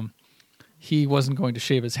 He wasn't going to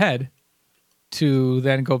shave his head to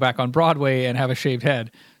then go back on Broadway and have a shaved head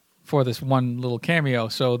for this one little cameo,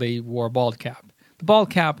 so they wore a bald cap. The bald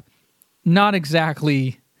cap, not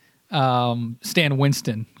exactly Stan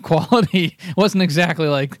Winston quality. Wasn't exactly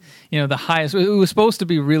like, the highest. It was supposed to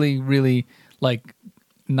be really, really like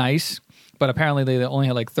nice, but apparently they only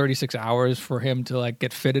had like 36 hours for him to like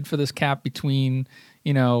get fitted for this cap between,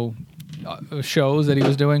 shows that he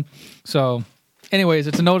was doing. So anyways,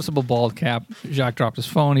 it's a noticeable bald cap. Jacques dropped his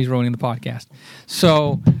phone. He's ruining the podcast.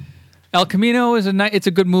 So El Camino it's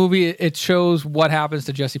a good movie. It shows what happens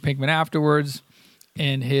to Jesse Pinkman afterwards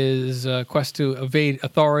in his quest to evade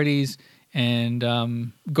authorities and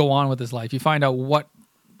go on with his life. You find out what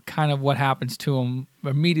happens to him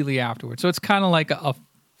immediately afterwards. So it's kind of like a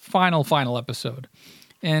final episode.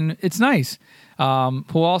 And it's nice.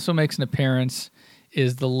 Who also makes an appearance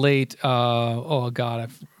is the late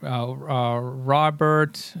Robert.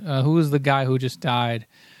 Who was the guy who just died?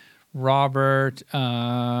 Robert.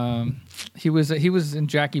 He was in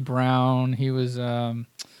Jackie Brown. He was you're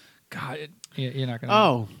not gonna.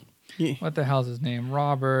 Oh, yeah. What the hell's his name?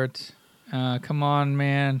 Robert. Come on,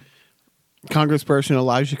 man. Congressperson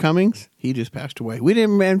Elijah Cummings. He just passed away. We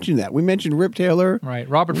didn't mention that. We mentioned Rip Taylor. Right,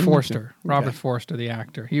 Robert Forster. Okay. Robert Forster, the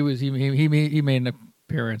actor. He made an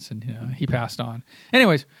appearance and he passed on.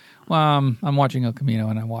 Anyways, I'm watching El Camino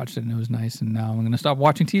and I watched it and it was nice. And now I'm going to stop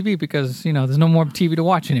watching TV because there's no more TV to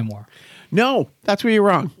watch anymore. No, that's where you're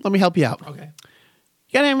wrong. Let me help you out. Okay,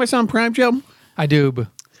 You got Amazon Prime, Joe? I do. But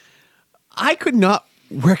I could not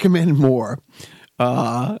recommend more.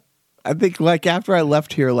 I think like after I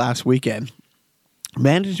left here last weekend,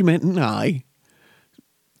 management and I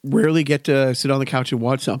rarely get to sit on the couch and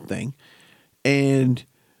watch something. And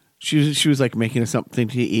she was like making us something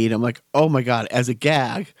to eat. I'm like, oh my God, as a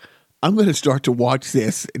gag, I'm going to start to watch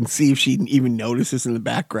this and see if she even notices in the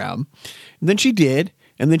background. And then she did.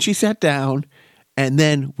 And then she sat down. And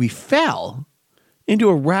then we fell into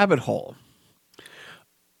a rabbit hole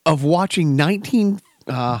of watching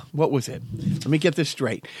what was it? Let me get this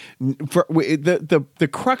straight. The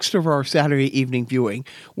crux of our Saturday evening viewing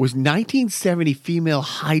was 1970 female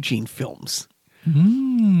hygiene films.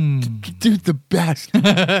 Dude, the best.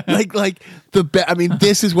 like the best. I mean,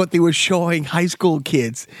 this is what they were showing high school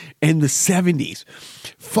kids in the 70s.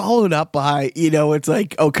 Followed up by, it's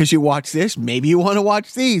like, oh, because you watch this, maybe you want to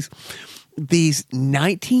watch these. These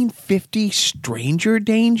 1950 stranger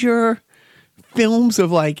danger films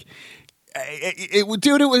of like,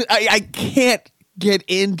 I can't get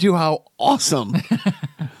into how awesome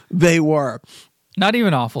they were. not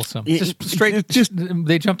even awfulsome. Just straight.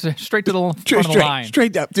 They jumped straight to the front of the line.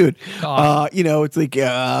 Straight up, dude. It's like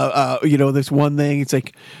this one thing. It's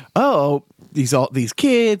like, oh, these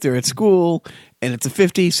kids are at school and it's a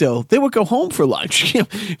 50, so they would go home for lunch.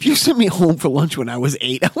 If you sent me home for lunch when I was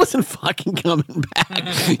 8, I wasn't fucking coming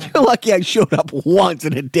back. You're lucky I showed up once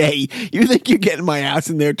in a day. You think you're getting my ass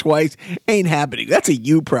in there twice? Ain't happening. That's a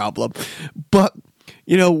you problem. But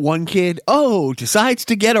one kid, decides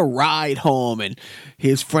to get a ride home, and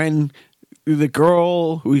his friend, the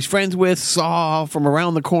girl who he's friends with, saw from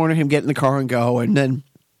around the corner him get in the car and go, and then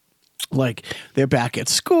like they're back at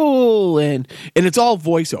school and it's all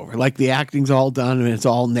voiceover, like the acting's all done and it's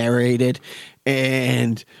all narrated,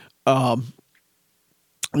 and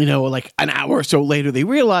like an hour or so later they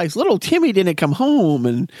realize little Timmy didn't come home,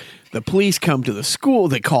 and the police come to the school.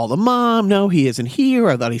 They call the mom. No, he isn't here.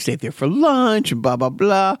 I thought he stayed there for lunch and blah, blah,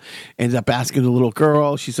 blah. Ends up asking the little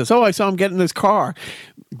girl. She says, I saw him get in his car.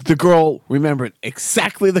 The girl remembered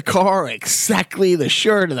exactly the car, exactly the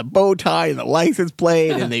shirt and the bow tie and the license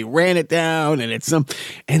plate, and they ran it down, and then it's some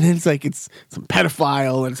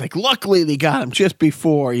pedophile, and it's like, luckily they got him just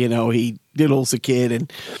before, he diddles a kid and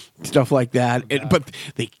stuff like that. But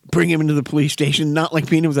they bring him into the police station, not like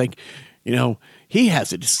Pina was like, he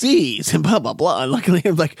has a disease and blah, blah, blah. And luckily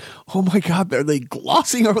I'm like, oh my God, are they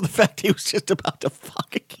glossing over the fact he was just about to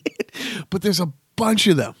fuck a kid? But there's a bunch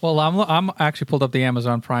of them. Well, I'm actually pulled up the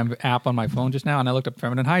Amazon Prime app on my phone just now, and I looked up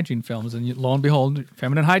feminine hygiene films, and lo and behold,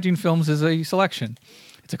 feminine hygiene films is a selection.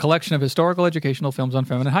 It's a collection of historical educational films on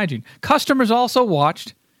feminine hygiene. Customers also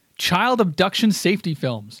watched child abduction safety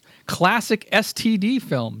films, classic STD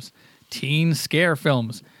films, teen scare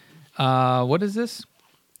films. What is this?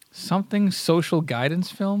 Something social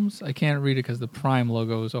guidance films. I can't read it because the Prime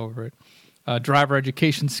logo is over it. Driver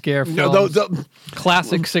education scare films.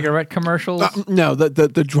 Classic cigarette commercials.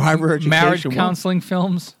 The driver education. Marriage counseling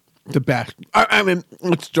films. The best. I mean,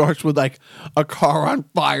 it starts with like a car on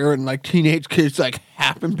fire and like teenage kids like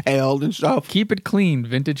half impaled and stuff. Keep it clean.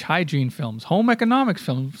 Vintage hygiene films. Home economics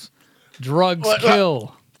films. Drugs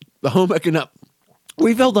kill. The home economic.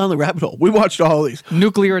 We fell down the rabbit hole. We watched all these.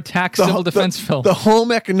 Nuclear attack, civil defense films. The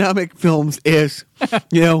home economic films is,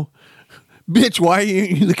 bitch, why are you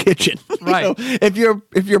in the kitchen? Right. If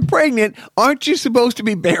you're pregnant, aren't you supposed to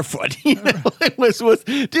be barefoot?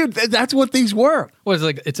 Dude, that's what these were. Was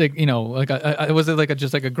like it's like was it like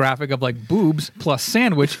just like a graphic of like boobs plus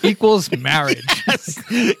sandwich equals marriage?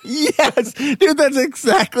 Yes, dude, that's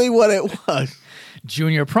exactly what it was.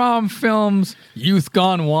 Junior prom films, youth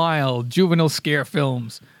gone wild, juvenile scare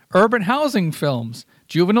films, urban housing films,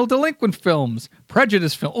 juvenile delinquent films,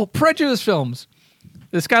 prejudice films.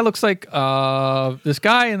 This guy looks like this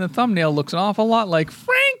guy in the thumbnail looks an awful lot like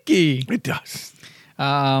Frankie. It does.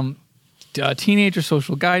 Teenager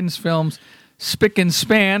social guidance films, Spick and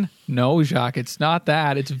Span. No, Jacques, it's not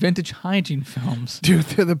that. It's vintage hygiene films. Dude,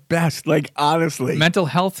 they're the best. Like, honestly. Mental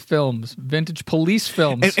health films, vintage police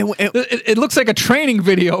films. And it looks like a training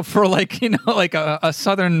video for like a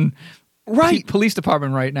southern police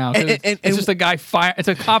department right now. It's just a guy it's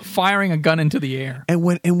a cop firing a gun into the air. And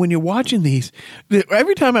when you're watching these,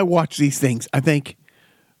 every time I watch these things, I think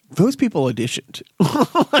those people auditioned.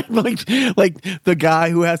 like the guy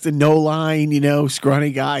who has the no line,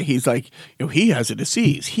 scrawny guy. He's like, he has a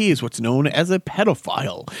disease. He is what's known as a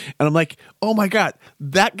pedophile. And I'm like, oh my God,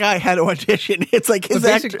 that guy had to audition. It's like his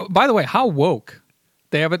actor. By the way, how woke.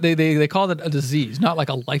 They call it a disease, not like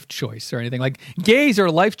a life choice or anything. Like gays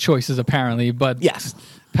are life choices apparently, but yes,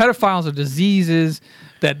 pedophiles are diseases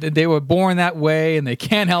that they were born that way and they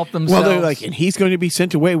can't help themselves. Well, they're like, and he's going to be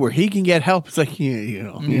sent away where he can get help. It's like you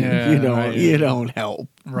don't help,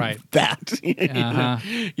 right? That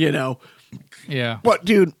yeah. But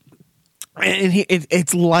dude, and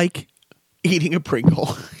it's like eating a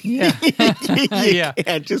Pringle. Yeah. you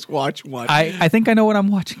can't just watch one. I think I know what I'm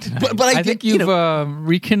watching tonight. But I think you've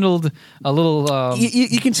rekindled a little.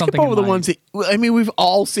 You can skip over the ones that. I mean, we've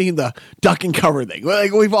all seen the duck and cover thing.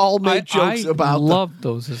 Like we've all made jokes about. I loved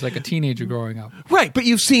those as like a teenager growing up. Right, but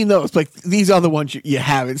you've seen those. Like these other ones you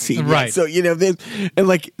haven't seen. Right. Yet.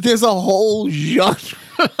 So there's a whole genre.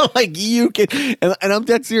 Like you can, and I'm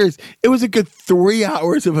dead serious. It was a good 3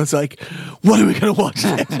 hours of us like, what are we gonna watch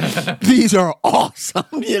next? These are awesome,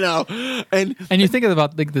 And you think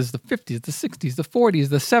about like there's the 50s, the 60s, the 40s,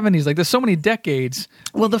 the 70s. Like there's so many decades.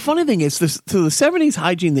 Well, the funny thing is, the 70s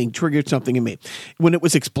hygiene thing triggered something in me when it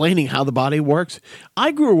was explaining how the body works.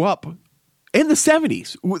 I grew up in the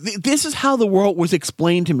 70s. This is how the world was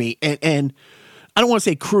explained to me, and I don't want to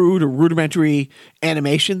say crude or rudimentary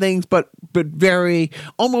animation things, but very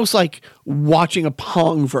almost like watching a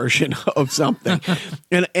Pong version of something.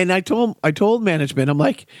 and I told management, I'm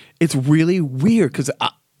like, it's really weird because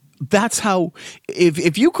that's how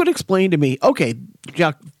if you could explain to me, okay,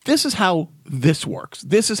 Jack, this is how this works.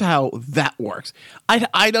 This is how that works.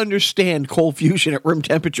 I'd understand cold fusion at room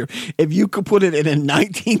temperature if you could put it in a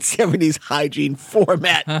 1970s hygiene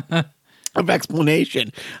format. Of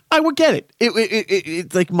explanation, I would get it.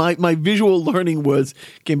 It's like my visual learning was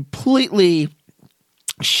completely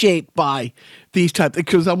shaped by these types,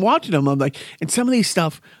 because I'm watching them. I'm like, and some of these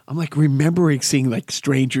stuff, I'm like remembering seeing like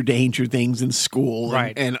Stranger Danger things in school,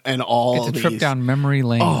 right? And all. It's a trip down memory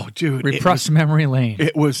lane. Oh, dude, repressed memory lane.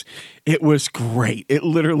 It was great. It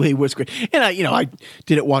literally was great. And I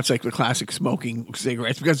didn't watch like the classic smoking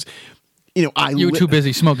cigarettes because. You were too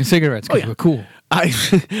busy smoking cigarettes because you were cool.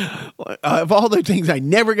 Of all the things I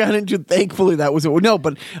never got into, thankfully that was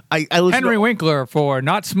but I listened Henry Winkler for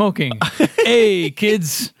not smoking. Hey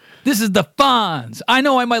kids, this is the Fonz. I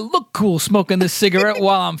know I might look cool smoking this cigarette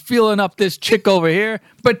while I'm feeling up this chick over here,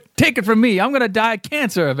 but take it from me, I'm gonna die of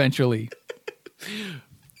cancer eventually.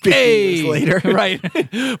 50 years later, right?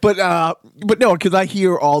 but no, because I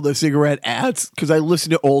hear all the cigarette ads because I listen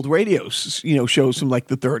to old radios, shows from like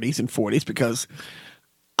the 30s and 40s because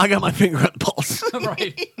I got my finger on the pulse,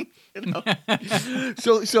 right?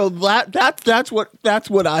 So that's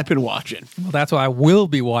what I've been watching. Well, that's what I will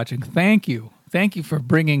be watching. Thank you for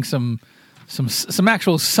bringing some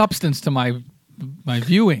actual substance to my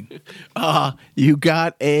viewing. You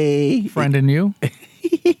got a friend in you.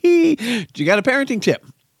 You got a parenting tip.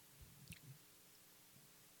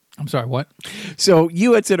 I'm sorry, what? So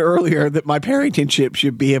you had said earlier that my parenting tip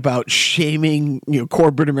should be about shaming,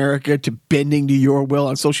 corporate America to bending to your will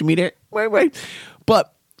on social media. Wait.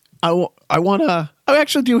 But I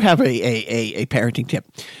actually do have a parenting tip.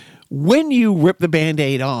 When you rip the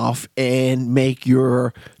Band-Aid off and make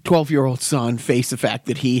your 12-year-old son face the fact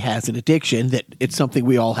that he has an addiction, that it's something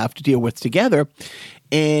we all have to deal with together,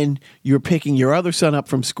 and you're picking your other son up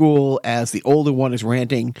from school as the older one is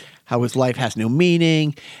ranting how his life has no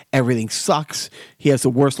meaning, everything sucks, he has the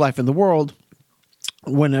worst life in the world.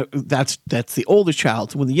 When that's the oldest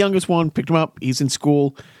child. So when the youngest one picked him up, he's in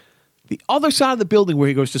school. The other side of the building where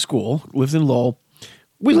he goes to school, lives in Lowell.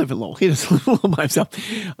 We live in Lowell. He doesn't live in Lowell by himself.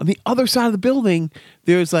 On the other side of the building,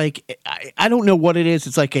 there's like, I don't know what it is.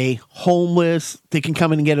 It's like a homeless, they can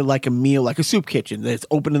come in and get like a meal, like a soup kitchen that's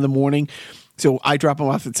open in the morning. So I drop them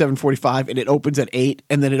off at 7:45 and it opens at 8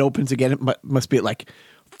 and then it opens again. It must be at like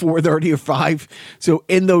 4:30 or 5. So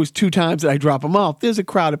in those 2 times that I drop them off, there's a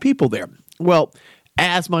crowd of people there. Well,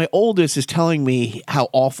 as my oldest is telling me how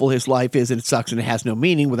awful his life is and it sucks and it has no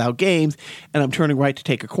meaning without games, and I'm turning right to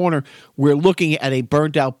take a corner, we're looking at a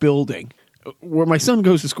burnt out building where my son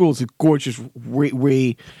goes to school. It's a gorgeous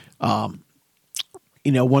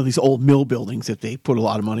one of these old mill buildings that they put a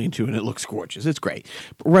lot of money into, and it looks gorgeous. It's great.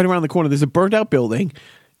 But right around the corner, there's a burnt out building.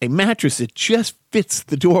 A mattress that just fits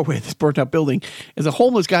the doorway of this burnt out building. As a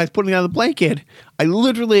homeless guy's putting out the blanket, I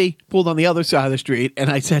literally pulled on the other side of the street and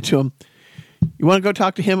I said to him, "You want to go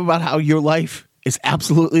talk to him about how your life is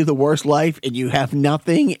absolutely the worst life and you have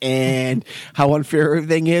nothing and how unfair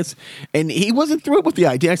everything is?" And he wasn't thrilled with the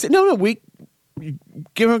idea. I said, no, we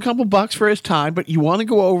give him a couple bucks for his time, but you want to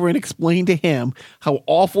go over and explain to him how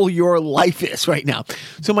awful your life is right now.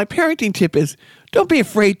 So my parenting tip is, don't be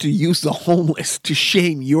afraid to use the homeless to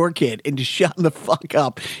shame your kid and to shut the fuck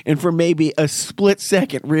up and for maybe a split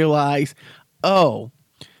second realize, oh,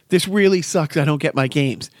 this really sucks. I don't get my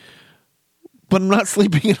games. But I'm not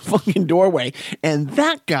sleeping in a fucking doorway. And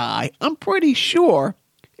that guy, I'm pretty sure,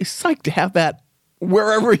 is psyched to have that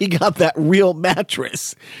wherever he got that real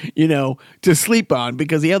mattress, to sleep on,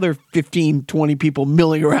 because the other 15, 20 people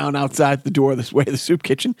milling around outside the door this way of the soup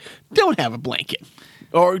kitchen don't have a blanket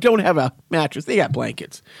or don't have a mattress. They got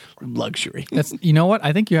blankets. Luxury. That's, you know what?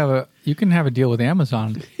 I think you can have a deal with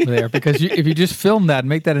Amazon there, because if you just film that and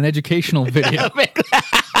make that an educational video.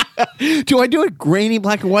 Do I do it grainy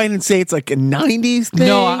black and white and say it's like a 90s thing?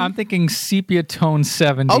 No, I'm thinking sepia tone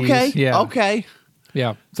 70s. Okay. Yeah. Okay.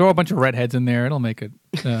 Yeah. Throw a bunch of redheads in there. It'll make it,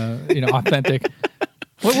 authentic.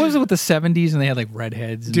 What was it with the 70s and they had like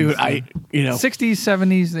redheads? And dude, stuff? 60s,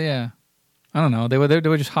 70s. Yeah. I don't know. They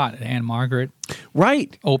were just hot. Anne Margaret.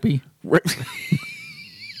 Right. Opie.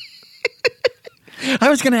 I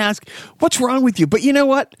was going to ask, what's wrong with you? But you know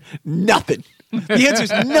what? Nothing. The answer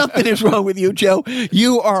is nothing is wrong with you, Joe.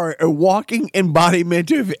 You are a walking embodiment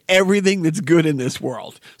of everything that's good in this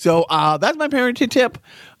world. So that's my parenting tip.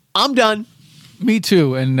 I'm done. Me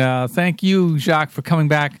too. And thank you, Jacques, for coming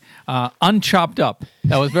back unchopped up.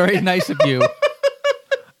 That was very nice of you.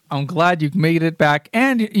 I'm glad you made it back.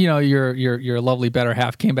 And, your lovely better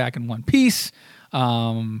half came back in one piece.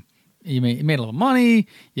 You made a little money.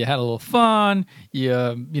 You had a little fun. You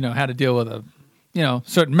had to deal with a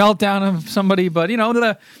certain meltdown of somebody, but it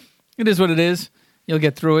is what it is. You'll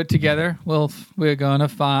get through it together. We're gonna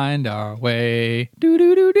find our way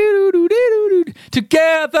together,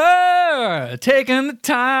 taking the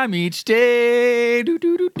time each day to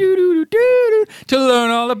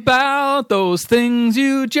learn all about those things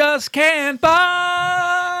you just can't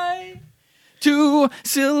buy. 2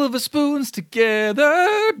 silver spoons together,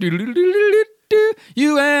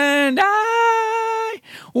 you and I,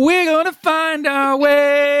 we're gonna find our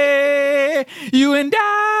way. You and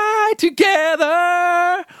I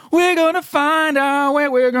together, we're gonna find our way.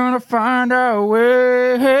 We're gonna find our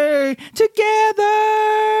way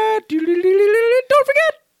together. Don't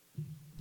forget.